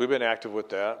 So we've been active with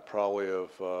that, probably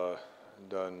have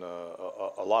done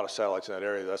a lot of satellites in that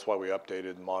area. That's why we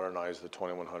updated and modernized the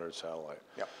 2100 satellite.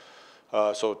 Yep.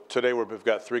 So today we've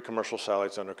got 3 commercial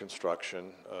satellites under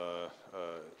construction,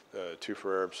 2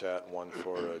 for Arabsat and 1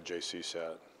 for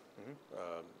JCSat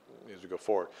as we go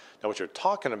forward. Now what you're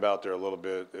talking about there a little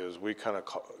bit is we kind of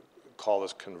call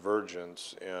this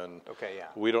convergence, and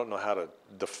we don't know how to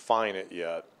define it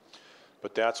yet,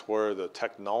 but that's where the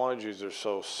technologies are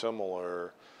so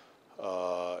similar.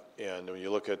 And when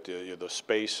you look at the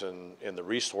space and the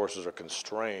resources are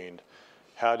constrained,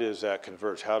 how does that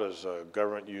converge? How does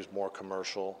government use more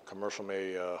commercial? Commercial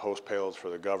may host payloads for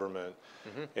the government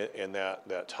in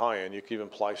that tie-in. You can even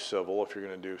apply civil if you're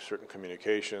going to do certain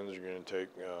communications. You're going to take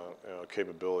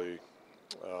capability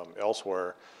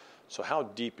elsewhere. So how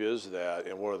deep is that,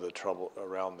 and what are the trouble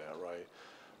around that, right?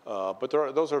 But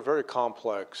those are very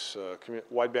complex.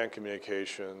 Wideband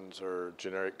communications or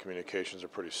generic communications are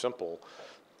pretty simple.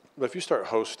 But if you start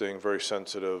hosting very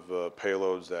sensitive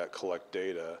payloads that collect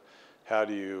data, how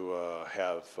do you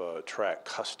have track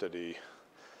custody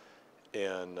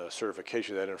and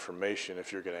certification of that information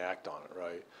if you're going to act on it,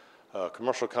 right?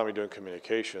 Commercial company doing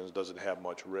communications doesn't have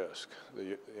much risk.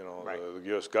 The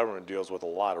U.S. government deals with a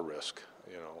lot of risk,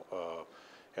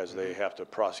 as they have to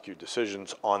prosecute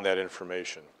decisions on that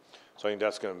information. So I think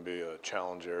that's going to be a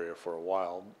challenge area for a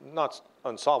while. Not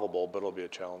unsolvable, but it'll be a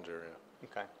challenge area.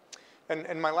 Okay.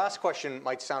 And my last question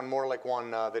might sound more like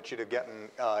one that you'd have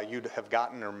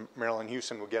gotten, or Marillyn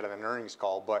Hewson would get at an earnings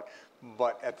call, but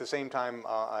at the same time,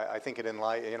 I think it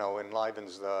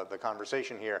enlivens the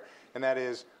conversation here, and that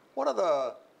is, what are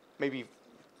the maybe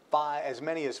as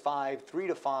many as 3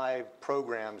 to 5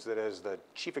 programs that, as the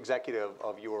chief executive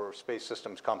of your space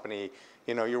systems company,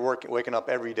 you're waking up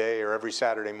every day or every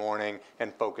Saturday morning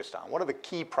and focused on? What are the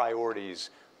key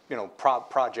priorities,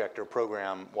 project or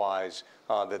program-wise,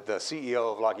 that the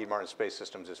CEO of Lockheed Martin Space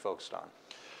Systems is focused on?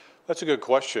 That's a good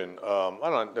question. I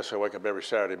don't necessarily wake up every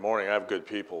Saturday morning. I have good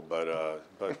people, but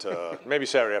maybe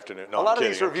Saturday afternoon. No, a lot of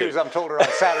these reviews, I'm told, are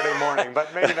on Saturday morning,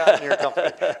 but maybe not in your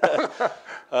company.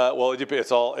 Well,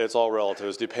 it's all relative.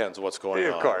 It depends what's going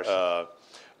on. Of course.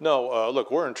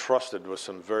 Look, we're entrusted with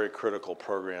some very critical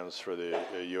programs for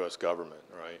the U.S. government,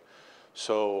 right?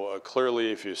 So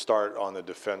clearly, if you start on the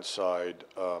defense side,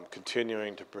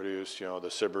 continuing to produce, the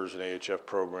SBIRS and AHF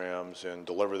programs and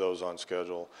deliver those on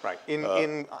schedule. Right.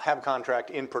 Have contract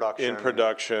in production. In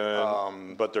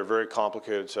production, but they're very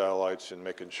complicated satellites, and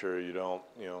making sure you don't,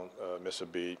 miss a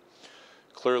beat.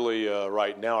 Clearly,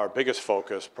 right now, our biggest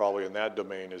focus probably in that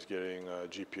domain is getting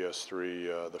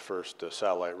GPS-3, the first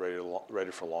satellite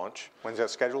ready for launch. When's that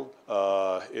scheduled?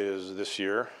 Is this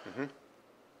year.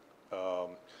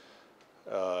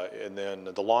 And then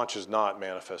the launch is not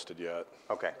manifested yet.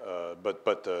 Okay.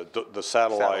 But the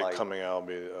satellite coming out will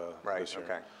be this year.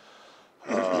 Okay.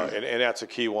 And that's a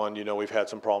key one. We've had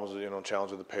some problems,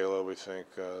 challenge with the payload. We think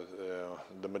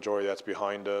the majority of that's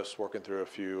behind us, working through a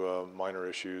few minor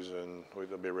issues, and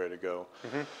we'll be ready to go.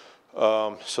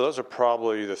 So those are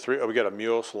probably the 3. We got a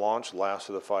MUOS launch, last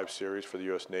of the 5 series for the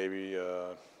U.S. Navy.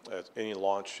 Any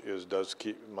launch does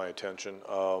keep my attention.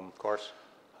 Of course.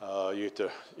 You have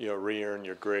to re-earn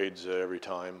your grades every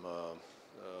time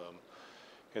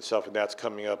and stuff, and that's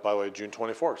coming up, by the way, June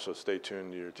 24th. So stay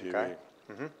tuned to your TV. Okay.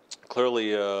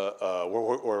 Clearly,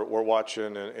 we're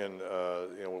watching and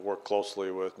we work closely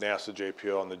with NASA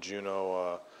JPL on the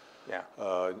Juno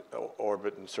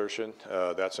orbit insertion.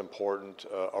 That's important.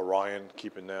 Orion,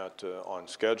 keeping that on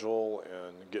schedule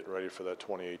and getting ready for that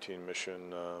 2018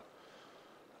 mission.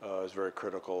 Is very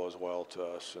critical as well to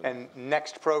us. And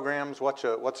next programs, what's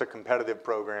a competitive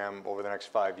program over the next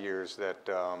 5 years that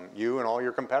you and all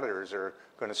your competitors are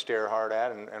going to stare hard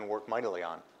at and work mightily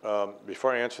on?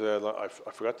 Before I answer that, I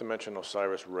forgot to mention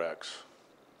OSIRIS-REx.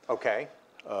 Okay.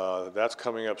 That's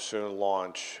coming up soon,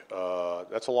 launch.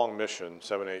 That's a long mission,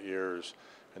 7-8 years.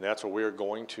 And that's where we're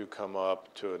going to come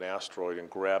up to an asteroid and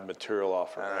grab material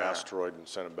off an asteroid and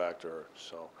send it back to Earth.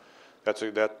 So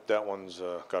that one's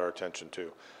got our attention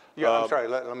too. Yeah, I'm sorry,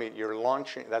 let me, you're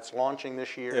launching, that's launching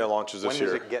this year? Yeah, it launches this year.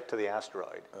 When does it get to the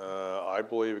asteroid? I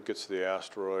believe it gets to the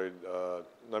asteroid,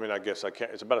 I mean, I guess I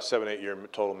can't, it's about a 7-8 year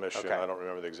total mission. Okay. I don't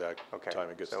remember the exact Okay. time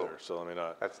it gets there, so let me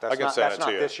not, That's I can not, send that's it not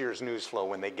to you. this year's news flow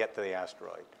when they get to the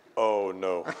asteroid. Oh,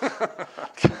 no.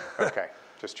 Okay,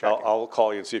 just checking. I'll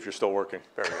call you and see if you're still working.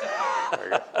 Very good,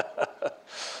 very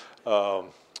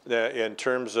good. In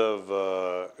terms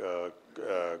of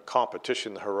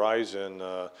competition, the horizon,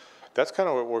 that's kind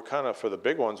of what we're kind of, for the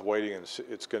big ones, waiting, and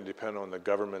it's going to depend on the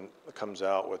government that comes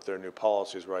out with their new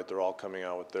policies, right? They're all coming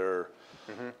out with their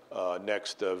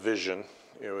next vision.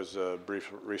 It was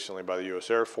briefed recently by the U.S.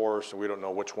 Air Force, and we don't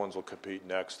know which ones will compete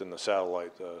next in the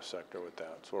satellite sector with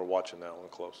that. So we're watching that one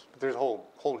close. But there's a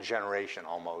whole generation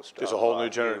almost. There's a whole new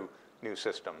generation. New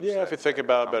systems. Yeah, if you think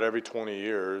about every 20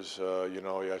 years, you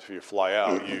know, after you fly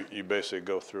out, you basically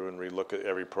go through and relook at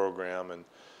every program and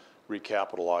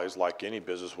recapitalize like any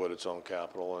business would its own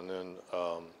capital, and then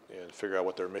and figure out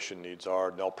what their mission needs are,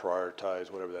 and they'll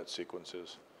prioritize whatever that sequence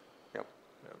is. Yep.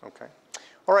 Okay.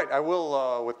 All right, I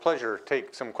will, with pleasure,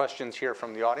 take some questions here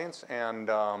from the audience, and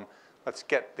let's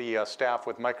get the staff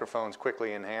with microphones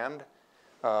quickly in hand.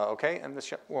 Okay, and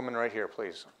this woman right here,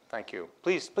 please. Thank you.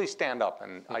 Please stand up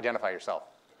and identify yourself.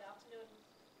 Good afternoon.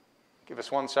 Give us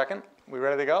 1 second. We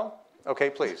ready to go? Okay,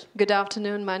 please. Good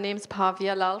afternoon. My name is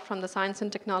Bhavya Lal from the Science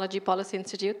and Technology Policy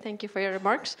Institute. Thank you for your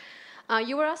remarks.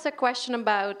 You were asked a question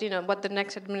about, what the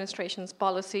next administration's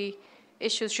policy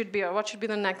issues should be, or what should be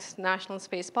the next national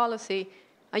space policy.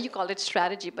 You called it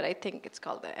strategy, but I think it's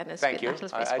called the NSP, Thank you. National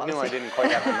Space I Policy. knew I didn't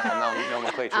quite have the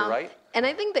nomenclature right. And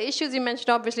I think the issues you mentioned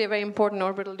obviously are very important: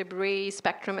 orbital debris,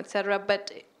 spectrum, etc.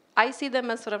 But I see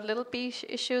them as sort of little p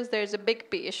issues. There's a big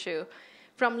P issue.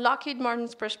 From Lockheed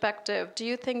Martin's perspective, do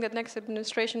you think that next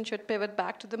administration should pivot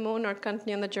back to the moon or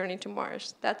continue on the journey to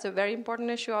Mars? That's a very important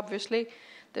issue, obviously.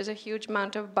 There's a huge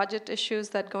amount of budget issues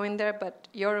that go in there, but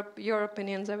your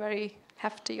opinions are very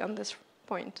hefty on this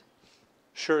point.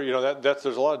 Sure, there's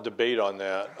a lot of debate on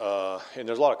that, and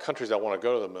there's a lot of countries that want to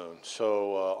go to the moon.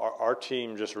 So our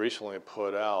team just recently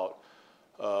put out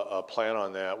a plan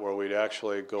on that where we'd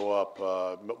actually go up,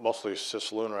 mostly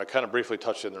cislunar. I kind of briefly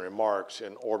touched it in the remarks,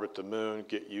 and orbit the moon,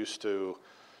 get used to,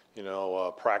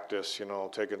 practice,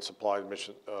 taking supply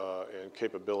mission and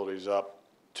capabilities up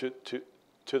to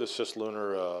the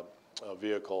cislunar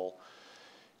vehicle.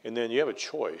 And then you have a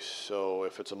choice. So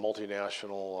if it's a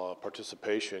multinational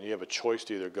participation, you have a choice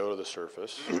to either go to the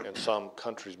surface, and some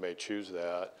countries may choose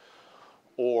that,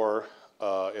 or,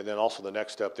 and then also the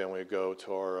next step, then we go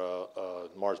to our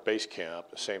Mars base camp,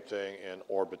 same thing, and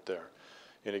orbit there.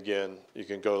 And again, you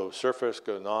can go to the surface,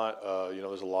 go not.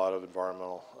 There's a lot of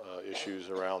environmental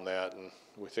issues around that, and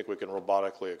we think we can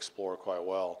robotically explore quite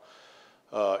well.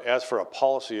 As for a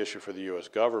policy issue for the U.S.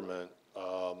 government,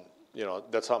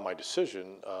 that's not my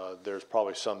decision. There's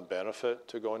probably some benefit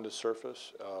to going to the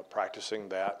surface, practicing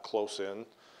that close in.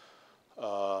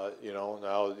 Now,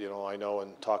 I know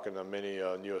in talking to many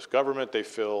in the U.S. government, they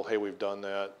feel, hey, we've done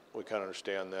that. We kind of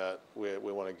understand that. We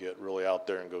want to get really out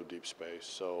there and go deep space.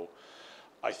 So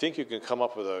I think you can come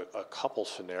up with a couple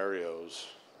scenarios,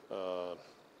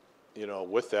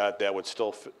 with that would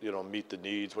still, meet the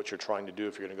needs, what you're trying to do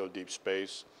if you're going to go deep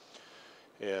space.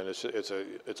 And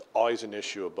it's always an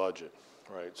issue of budget,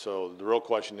 right? So the real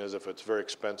question is, if it's very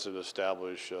expensive to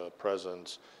establish a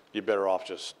presence, you're better off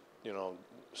just,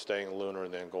 staying lunar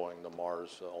and then going to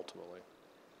Mars ultimately.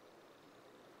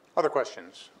 Other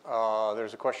questions?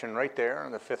 There's a question right there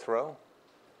in the 5th row.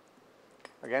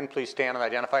 Again, please stand and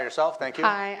identify yourself. Thank you.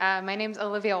 Hi, my name's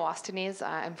Olivia Wastanese.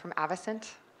 I'm from Avicent.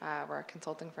 We're a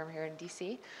consulting firm here in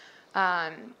DC.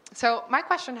 So my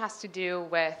question has to do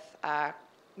with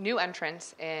new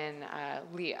entrants in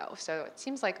LEO. So it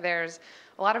seems like there's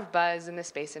a lot of buzz in the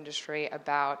space industry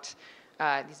about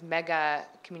these mega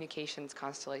communications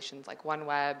constellations like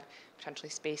OneWeb, potentially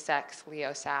SpaceX,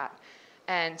 LeoSat.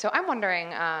 And so I'm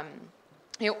wondering,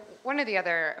 one of the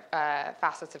other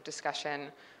facets of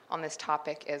discussion on this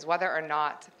topic is whether or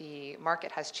not the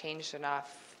market has changed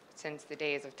enough since the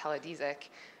days of Teledesic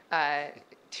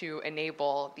to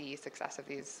enable the success of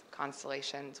these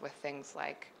constellations, with things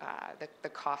like the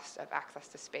cost of access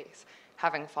to space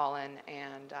having fallen,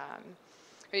 and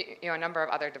a number of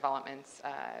other developments,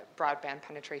 broadband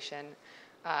penetration.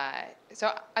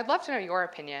 So I'd love to know your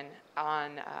opinion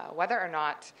on whether or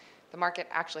not the market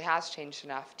actually has changed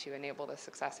enough to enable the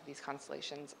success of these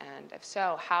constellations, and if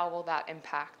so, how will that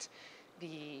impact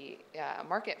the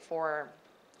market for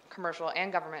commercial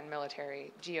and government and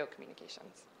military geo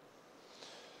communications?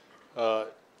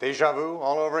 Deja vu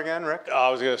all over again, Rick? I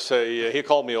was going to say, yeah, he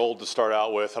called me old to start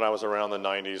out with, and I was around the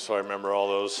 90s, so I remember all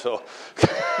those, so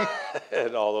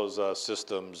and all those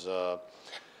systems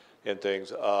and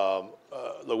things.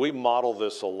 Look, we model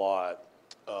this a lot.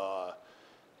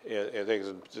 And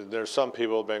things. There's some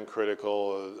people have been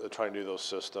critical of trying to do those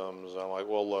systems. I'm like,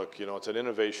 well, look, you know, it's an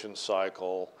innovation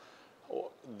cycle.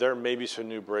 There may be some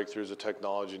new breakthroughs of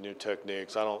technology, new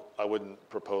techniques. I wouldn't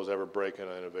propose ever breaking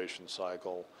an innovation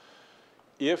cycle.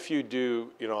 If you do,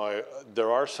 you know,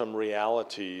 there are some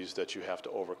realities that you have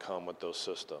to overcome with those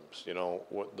systems. You know,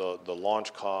 what the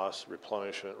launch costs,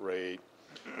 replenishment rate,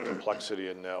 complexity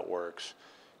in networks,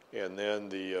 and then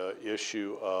the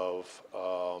issue of,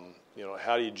 you know,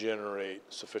 how do you generate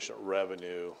sufficient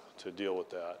revenue to deal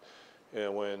with that?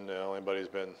 And when anybody's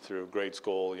been through grade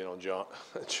school, you know,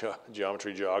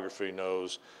 geometry, geography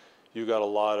knows you've got a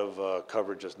lot of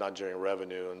coverage that's not generating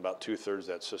revenue, and about 2/3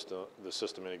 that the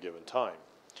system at a given time.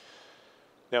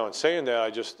 Now, in saying that, I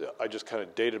just kind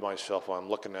of dated myself while I'm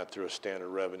looking at through a standard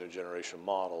revenue generation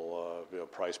model, you know,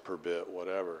 price per bit,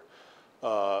 whatever.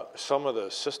 Some of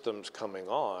the systems coming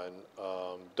on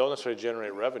don't necessarily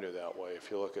generate revenue that way.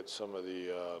 If you look at some of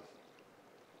the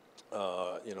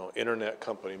you know, internet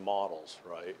company models,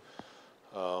 right?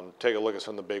 Take a look at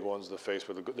some of the big ones, the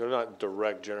Facebook. They're not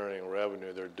direct generating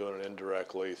revenue. They're doing it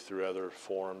indirectly through other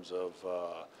forms of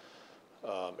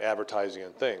advertising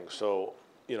and things. So,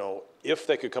 you know, if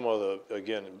they could come up with,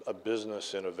 again, a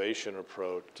business innovation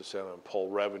approach to say and pull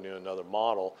revenue in another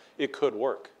model, it could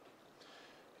work.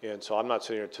 And so I'm not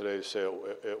sitting here today to say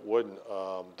it wouldn't,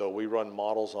 though we run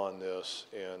models on this,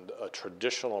 and a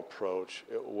traditional approach,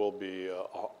 it will be a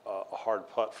hard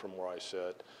putt from where I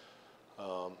sit.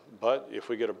 But if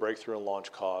we get a breakthrough in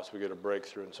launch costs, we get a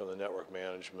breakthrough in some of the network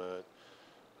management,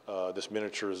 this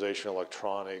miniaturization of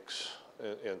electronics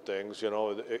and things, you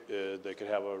know, they could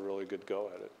have a really good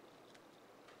go at it.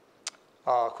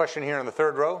 Question here in the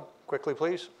third row, quickly,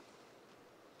 please.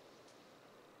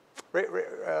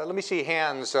 Let me see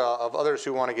hands of others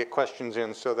who want to get questions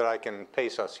in so that I can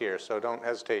pace us here. So don't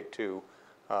hesitate to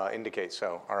indicate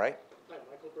so. All right? Hi,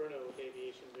 Michael Bruno with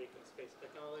Aviation, Week and Space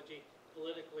Technology.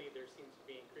 Politically, there seems to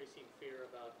be increasing fear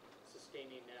about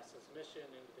sustaining NASA's mission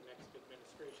into the next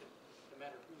administration, no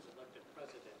matter who's elected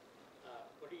president.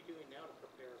 What are you doing now to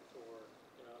prepare for,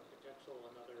 you know, potential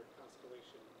another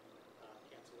constellation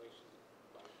cancellation?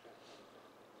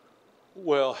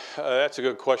 Well, that's a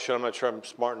good question. I'm not sure I'm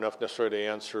smart enough necessarily to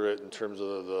answer it in terms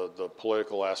of the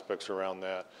political aspects around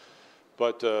that.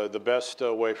 But the best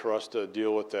way for us to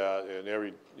deal with that, and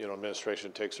every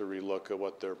administration takes a relook at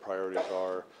what their priorities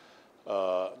are.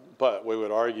 But we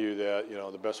would argue that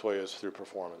the best way is through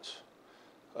performance.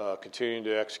 Continuing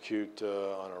to execute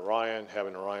on Orion,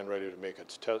 having Orion ready to make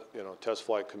its test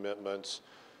flight commitments,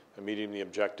 and meeting the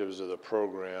objectives of the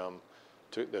program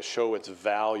to show its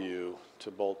value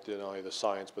to both not only the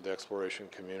science but the exploration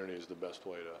community is the best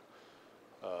way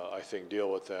to, I think, deal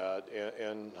with that.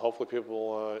 And hopefully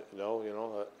people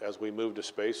know, as we move to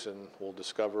space and we'll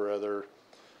discover other,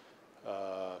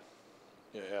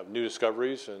 have new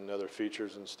discoveries and other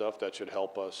features and stuff that should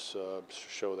help us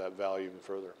show that value even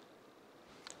further.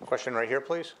 Question right here,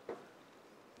 please.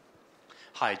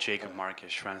 Hi, Jacob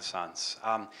Markish, Renaissance.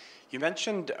 You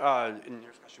mentioned in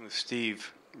your discussion with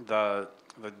Steve the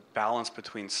balance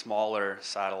between smaller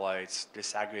satellites,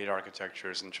 disaggregated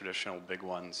architectures, and traditional big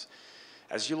ones.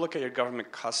 As you look at your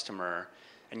government customer,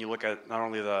 and you look at not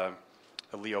only the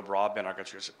LEO broadband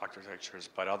architectures,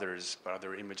 but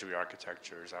other imagery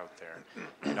architectures out there,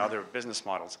 and other business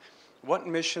models, what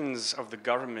missions of the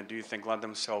government do you think lend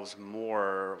themselves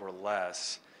more or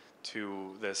less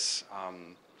to this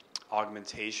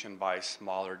augmentation by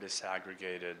smaller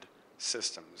disaggregated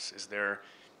systems?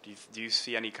 Do you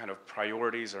see any kind of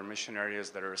priorities or mission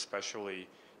areas that are especially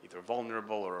either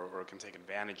vulnerable or can take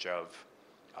advantage of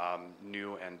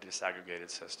new and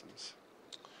disaggregated systems?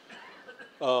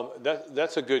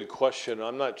 That's a good question.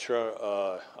 I'm not sure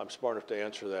I'm smart enough to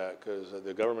answer that, because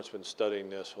the government's been studying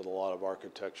this with a lot of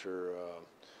architecture,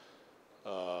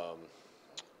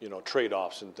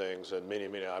 trade-offs and things, and many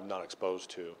I'm not exposed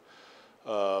to.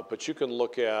 But you can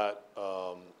look at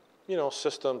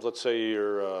systems. Let's say if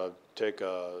you take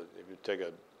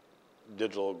a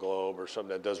digital globe or something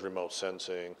that does remote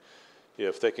sensing,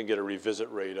 if they can get a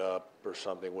revisit rate up or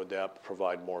something, would that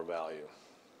provide more value,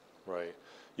 right?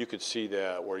 You could see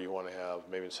that where you want to have,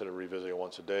 maybe instead of revisiting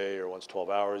once a day or once 12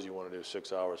 hours, you want to do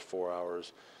 6 hours, 4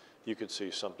 hours. You could see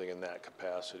something in that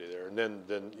capacity there. And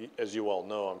then as you all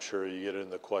know, I'm sure you get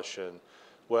into the question,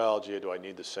 well, gee, do I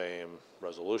need the same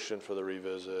resolution for the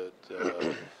revisit?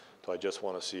 Do I just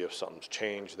want to see if something's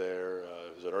changed there?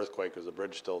 Is it an earthquake? Is the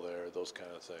bridge still there? Those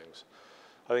kind of things.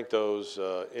 I think those,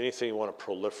 anything you want to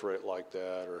proliferate like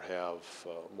that or have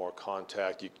more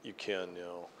contact, you can,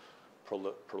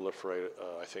 proliferate,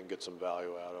 I think, get some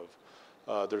value out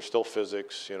of. There's still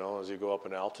physics, as you go up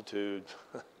in altitude,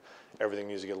 everything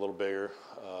needs to get a little bigger,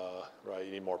 right?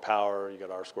 You need more power, you got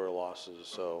R-square losses,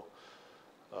 so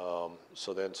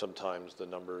then sometimes the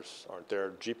numbers aren't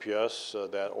there. GPS,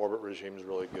 that orbit regime is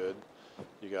really good.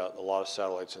 You got a lot of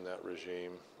satellites in that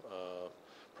regime,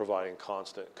 providing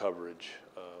constant coverage,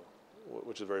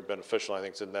 which is very beneficial. I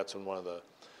think that's in one of the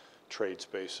trade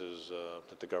spaces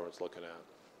that the government's looking at.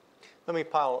 Let me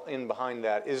pile in behind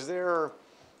that. Do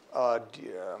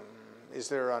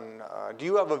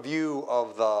you have a view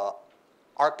of the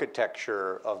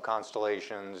architecture of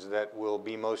constellations that will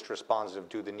be most responsive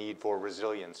to the need for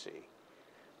resiliency,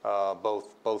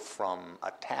 both from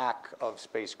attack of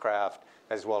spacecraft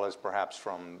as well as perhaps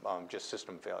from just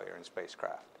system failure in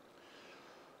spacecraft?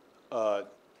 I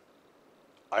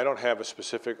don't have a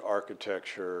specific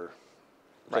architecture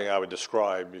thing I would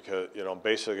describe because,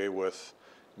 basically with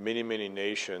many, many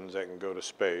nations that can go to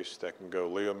space, that can go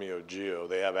LEO, MEO, GEO,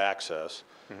 they have access,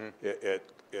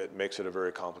 it makes it a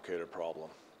very complicated problem.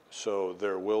 So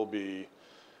there will be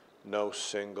no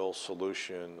single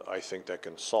solution, I think, that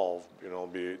can solve,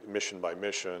 be mission by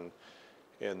mission,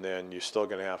 and then you're still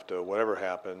going to have to, whatever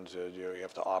happens, you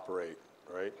have to operate,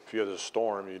 right? If you have a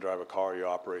storm, you drive a car, you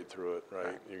operate through it,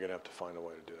 right? You're going to have to find a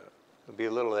way to do that. It'll be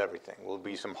a little of everything. Will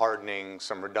be some hardening,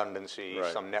 some redundancy,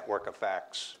 some network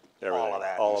effects, all of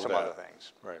that, and some other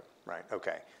things. Right. Right,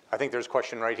 okay. I think there's a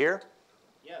question right here.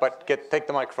 Yes, But take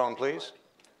the microphone, please.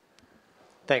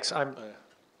 Thanks. I'm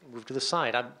move to the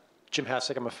side. I'm Jim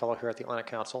Hassick. I'm a fellow here at the Atlantic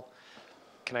Council.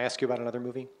 Can I ask you about another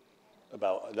movie?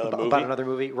 About another movie? About another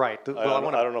movie, right. I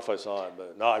don't know if I saw it,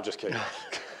 but no, I'm just kidding.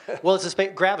 Well, it's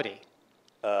Gravity.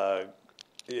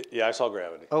 Yeah, I saw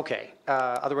Gravity. Okay.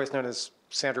 Otherwise known as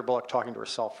Sandra Bullock talking to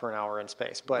herself for an hour in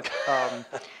space. But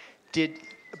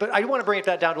but I want to bring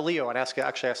that down to Leo and ask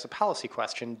the policy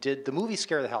question. Did the movie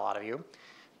scare the hell out of you?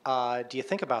 Do you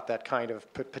think about that kind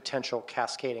of potential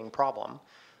cascading problem?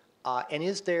 And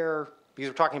is there, because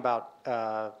we're talking about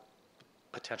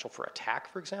potential for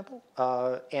attack, for example,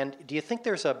 and do you think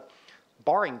there's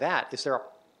barring that, is there a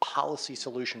policy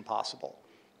solution possible,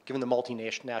 given the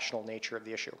multinational nature of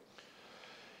the issue?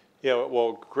 Yeah,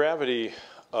 well, Gravity,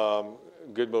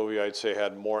 good movie, I'd say,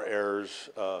 had more errors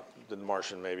than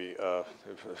Martian, maybe,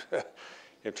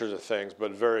 in terms of things,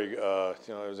 but very, it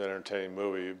was an entertaining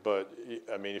movie. But,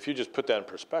 I mean, if you just put that in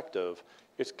perspective,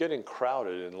 it's getting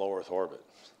crowded in low Earth orbit,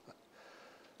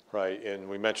 right? And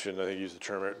we mentioned, I think you used the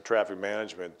term traffic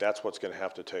management, that's what's going to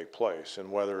have to take place.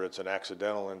 And whether it's an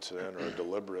accidental incident or a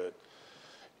deliberate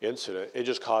incident, it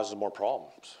just causes more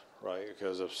problems, right?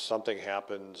 Because if something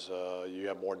happens, you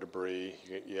have more debris,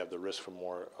 you have the risk for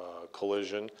more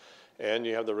collision, and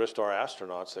you have the risk to our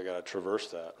astronauts, they got to traverse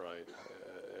that, right,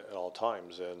 at all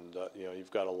times. And, you've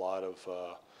got a lot of,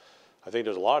 I think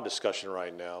there's a lot of discussion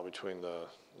right now between the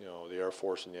Air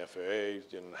Force and the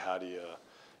FAA, and how do you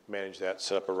manage that,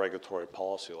 set up a regulatory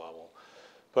policy level.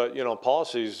 But,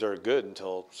 policies are good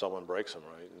until someone breaks them,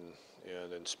 right?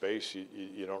 And in space,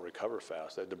 you don't recover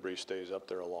fast. That debris stays up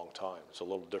there a long time. It's a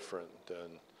little different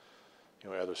than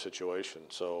other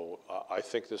situations. So I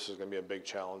think this is going to be a big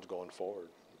challenge going forward.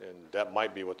 And that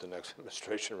might be what the next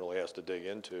administration really has to dig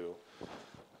into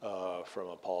from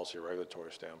a policy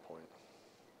regulatory standpoint.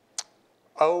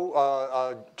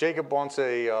 Jacob wants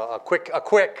a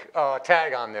quick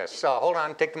tag on this. Hold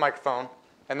on, take the microphone,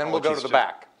 and then we'll go to the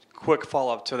back. Quick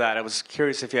follow-up to that. I was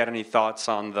curious if you had any thoughts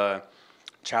on the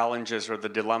challenges or the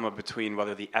dilemma between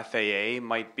whether the FAA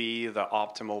might be the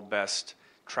optimal best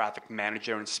traffic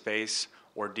manager in space,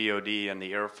 or DoD and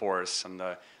the Air Force, and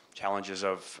the challenges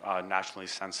of nationally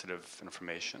sensitive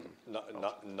information.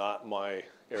 Not my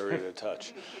area to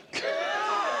touch.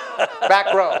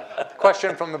 Back row.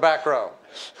 Question from the back row.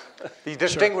 The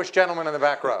distinguished gentleman in the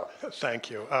back row.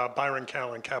 Thank you. Byron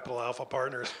Callen, Capital Alpha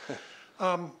Partners.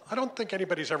 I don't think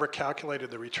anybody's ever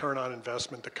calculated the return on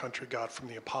investment the country got from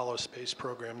the Apollo space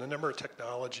program, the number of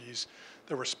technologies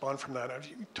that were spun from that.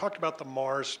 You talked about the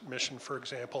Mars mission, for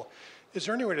example. Is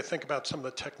there any way to think about some of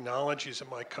the technologies that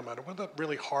might come out? What are the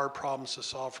really hard problems to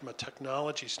solve from a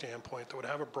technology standpoint that would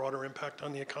have a broader impact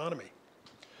on the economy?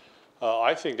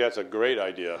 I think that's a great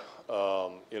idea. A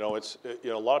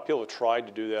lot of people have tried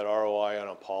to do that ROI on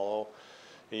Apollo,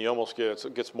 and you almost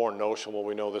it gets more notional.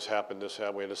 We know this happened,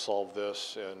 we had to solve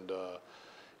this, and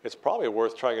it's probably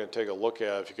worth trying to take a look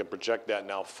at if you can project that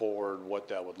now forward, what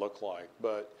that would look like.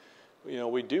 But You know,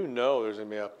 we do know there's going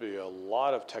to have to be a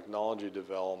lot of technology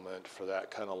development for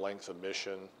that kind of length of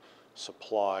mission,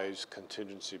 supplies,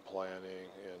 contingency planning,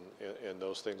 and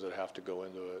those things that have to go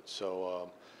into it. So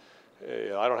you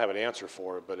know, I don't have an answer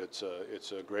for it, but it's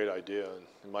a great idea, and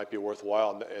it might be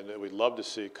worthwhile, and we'd love to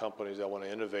see companies that want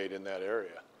to innovate in that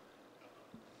area.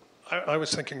 I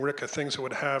was thinking, Rick, of things that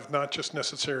would have not just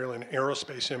necessarily an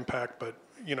aerospace impact, but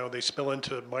you know, they spill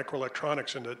into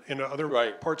microelectronics into other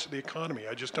Right. parts of the economy.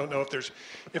 I just don't know if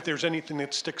there's anything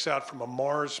that sticks out from a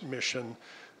Mars mission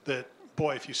that,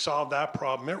 boy, if you solve that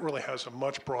problem, it really has a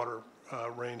much broader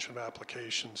range of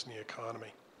applications in the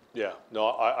economy. Yeah,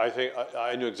 no, I think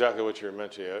I knew exactly what you were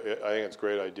mentioning. I think it's a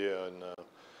great idea, and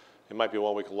it might be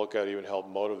one we can look at, even help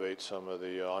motivate some of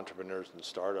the entrepreneurs and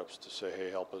startups to say,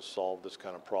 hey, help us solve this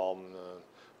kind of problem,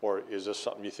 or is this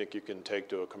something you think you can take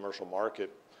to a commercial market,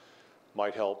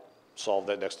 might help solve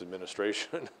that next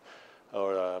administration,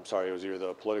 or I'm sorry, it was either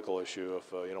the political issue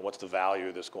of, you know, what's the value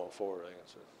of this going forward. I think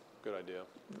it's a good idea.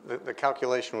 The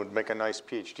calculation would make a nice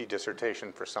PhD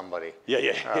dissertation for somebody.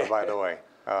 Yeah. By the way,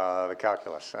 the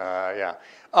calculus, yeah.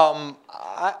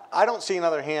 I don't see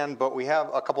another hand, but we have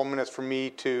a couple minutes for me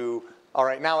to, all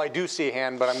right, now I do see a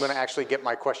hand, but I'm going to actually get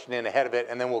my question in ahead of it,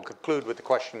 and then we'll conclude with the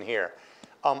question here.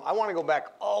 I want to go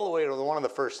back all the way to one of the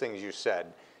first things you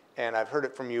said, and I've heard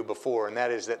it from you before, and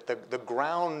that is that the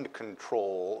ground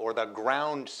control or the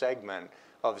ground segment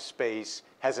of space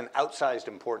has an outsized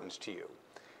importance to you.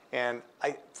 And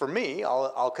for me,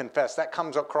 I'll confess, that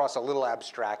comes across a little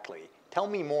abstractly. Tell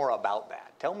me more about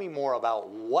that. Tell me more about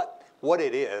what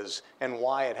it is and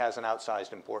why it has an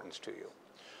outsized importance to you.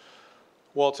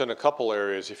 Well, it's in a couple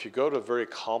areas. If you go to very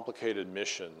complicated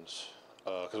missions,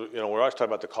 because you know we're always talking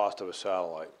about the cost of a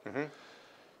satellite.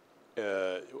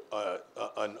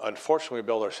 Unfortunately, we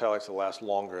build our satellites to last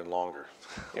longer and longer,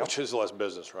 which is less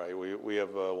business, right? We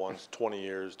have ones 20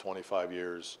 years, 25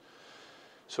 years.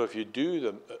 So if you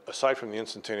do aside from the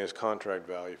instantaneous contract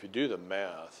value, if you do the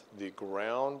math, the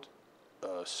ground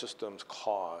systems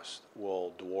cost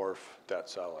will dwarf that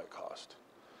satellite cost.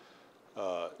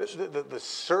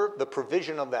 The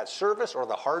provision of that service or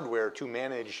the hardware to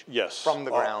manage from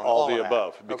the ground? All the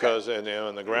above. Okay. Because in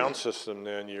the ground system,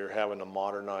 then you're having to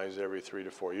modernize every 3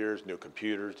 to 4 years, new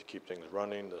computers to keep things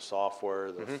running, the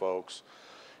software, the folks.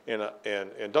 And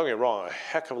don't get me wrong, a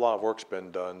heck of a lot of work's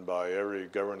been done by every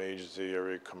government agency,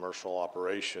 every commercial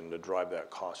operation to drive that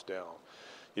cost down.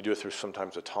 You do it through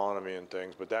sometimes autonomy and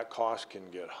things, but that cost can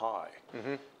get high.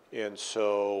 And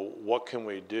so what can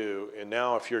we do? And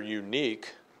now if you're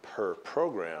unique per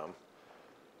program,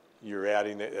 you're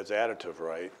adding it as additive,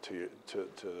 right, to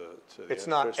the It's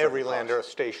not every land earth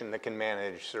station that can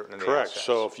manage certain of the Correct. assets.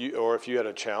 So if you had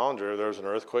a Challenger, there's an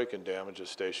earthquake and damage a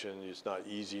station, it's not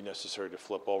easy necessarily to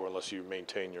flip over unless you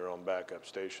maintain your own backup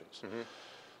stations.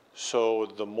 So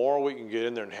the more we can get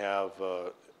in there and have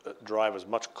drive as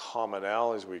much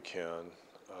commonality as we can,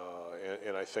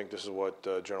 and I think this is what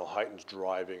General Hyten's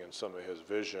driving in some of his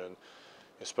vision,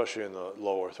 especially in the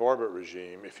low Earth orbit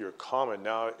regime. If you're common,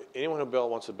 now anyone who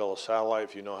wants to build a satellite,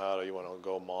 if you know how to, you want to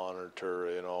go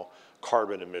monitor, you know,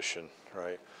 carbon emission,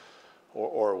 right,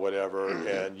 or whatever,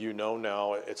 and you know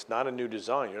now it's not a new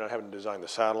design. You're not having to design the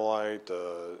satellite,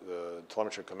 the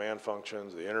telemetry command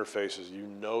functions, the interfaces. You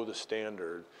know the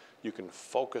standard. You can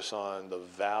focus on the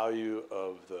value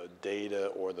of the data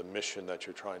or the mission that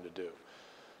you're trying to do.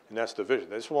 And that's the vision.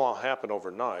 This won't happen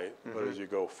overnight, but as you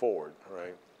go forward,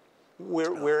 right?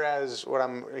 Whereas what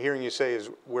I'm hearing you say is,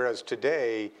 whereas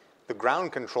today the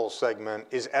ground control segment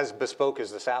is as bespoke as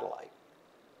the satellite,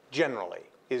 generally,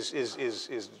 is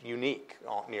unique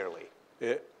nearly.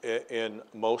 In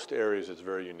most areas, it's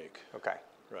very unique. Okay.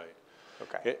 Right.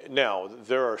 Okay. Now,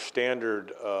 there are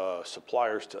standard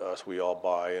suppliers to us we all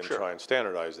buy and try and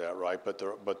standardize that, right?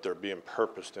 But they're being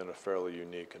purposed in a fairly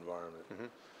unique environment.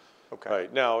 Okay.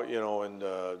 Right. Now, you know, and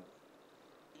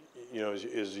you know,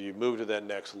 as you move to that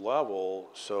next level,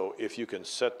 so if you can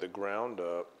set the ground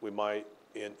up, we might,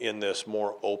 in this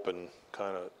more open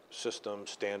kind of system,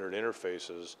 standard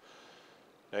interfaces,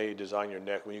 now you design your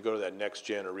next, when you go to that next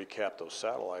gen or recap those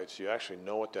satellites, you actually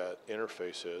know what that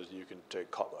interface is. You can take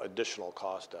additional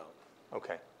cost out.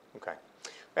 Okay. Okay.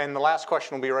 And the last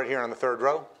question will be right here on the third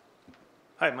row.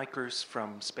 Hi, Mike Bruce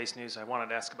from Space News. I wanted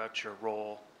to ask about your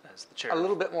role as the chair. A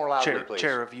little bit more loudly, please.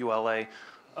 Chair of ULA.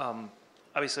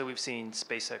 Obviously, we've seen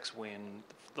SpaceX win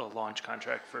the launch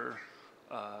contract for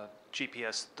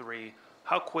GPS-3.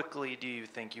 How quickly do you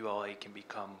think ULA can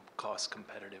become cost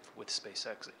competitive with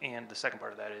SpaceX? And the second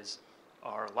part of that is,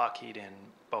 are Lockheed and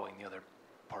Boeing, the other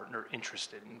partner,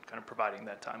 interested in kind of providing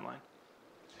that timeline?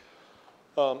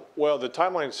 Well, the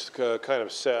timeline's kind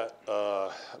of set.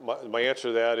 My answer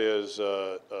to that is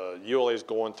ULA is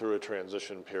going through a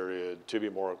transition period to be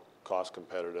more cost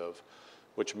competitive,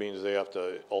 which means they have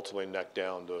to ultimately neck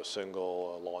down to a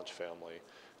single launch family.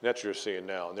 And that's what you're seeing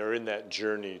now. And they're in that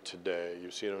journey today.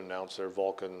 You've seen them announce their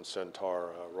Vulcan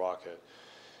Centaur rocket.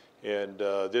 And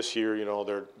this year, you know,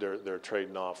 they're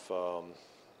trading off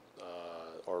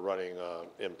or running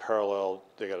in parallel.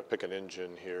 They got to pick an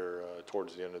engine here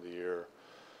towards the end of the year.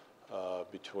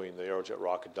 Between the Aerojet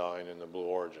Rocketdyne and the Blue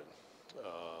Origin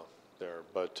there.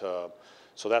 But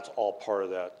so that's all part of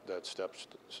that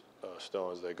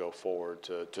stone as they go forward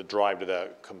to drive to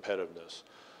that competitiveness.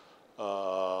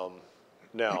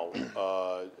 Now,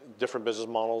 different business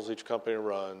models each company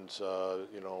runs.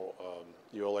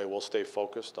 ULA will stay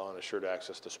focused on assured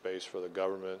access to space for the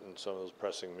government and some of those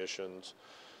pressing missions.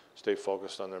 Stay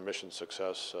focused on their mission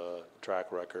success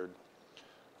track record.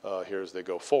 Here as they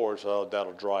go forward, so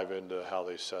that'll drive into how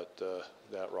they set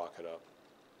that rocket up.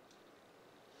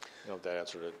 I don't know if that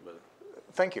answered it, but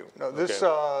thank you. No, this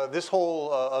this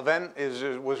whole event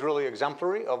was really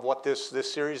exemplary of what this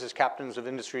series, this Captains of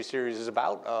Industry series, is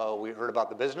about. We heard about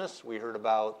the business, we heard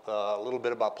about a little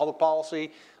bit about public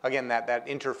policy. Again, that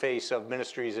interface of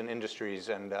ministries and industries,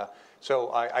 and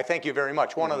so I thank you very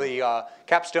much. One of the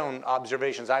capstone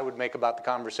observations I would make about the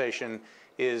conversation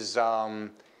is.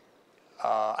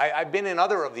 I've been in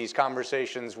other of these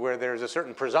conversations where there's a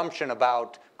certain presumption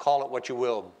about, call it what you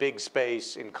will, big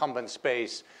space, incumbent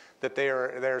space, that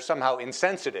they're somehow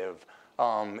insensitive,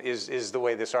 is the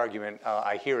way this argument,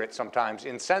 I hear it sometimes,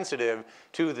 insensitive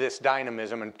to this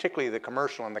dynamism, and particularly the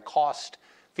commercial and the cost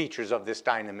features of this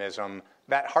dynamism.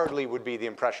 That hardly would be the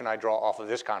impression I draw off of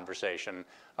this conversation,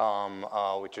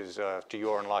 which is to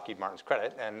your and Lockheed Martin's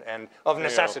credit, and of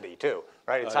necessity too,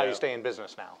 right? It's how you stay in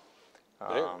business now.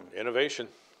 Innovation,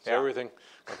 it's everything.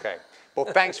 Okay. Well,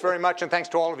 thanks very much, and thanks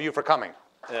to all of you for coming.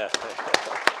 Yeah.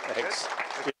 Thanks.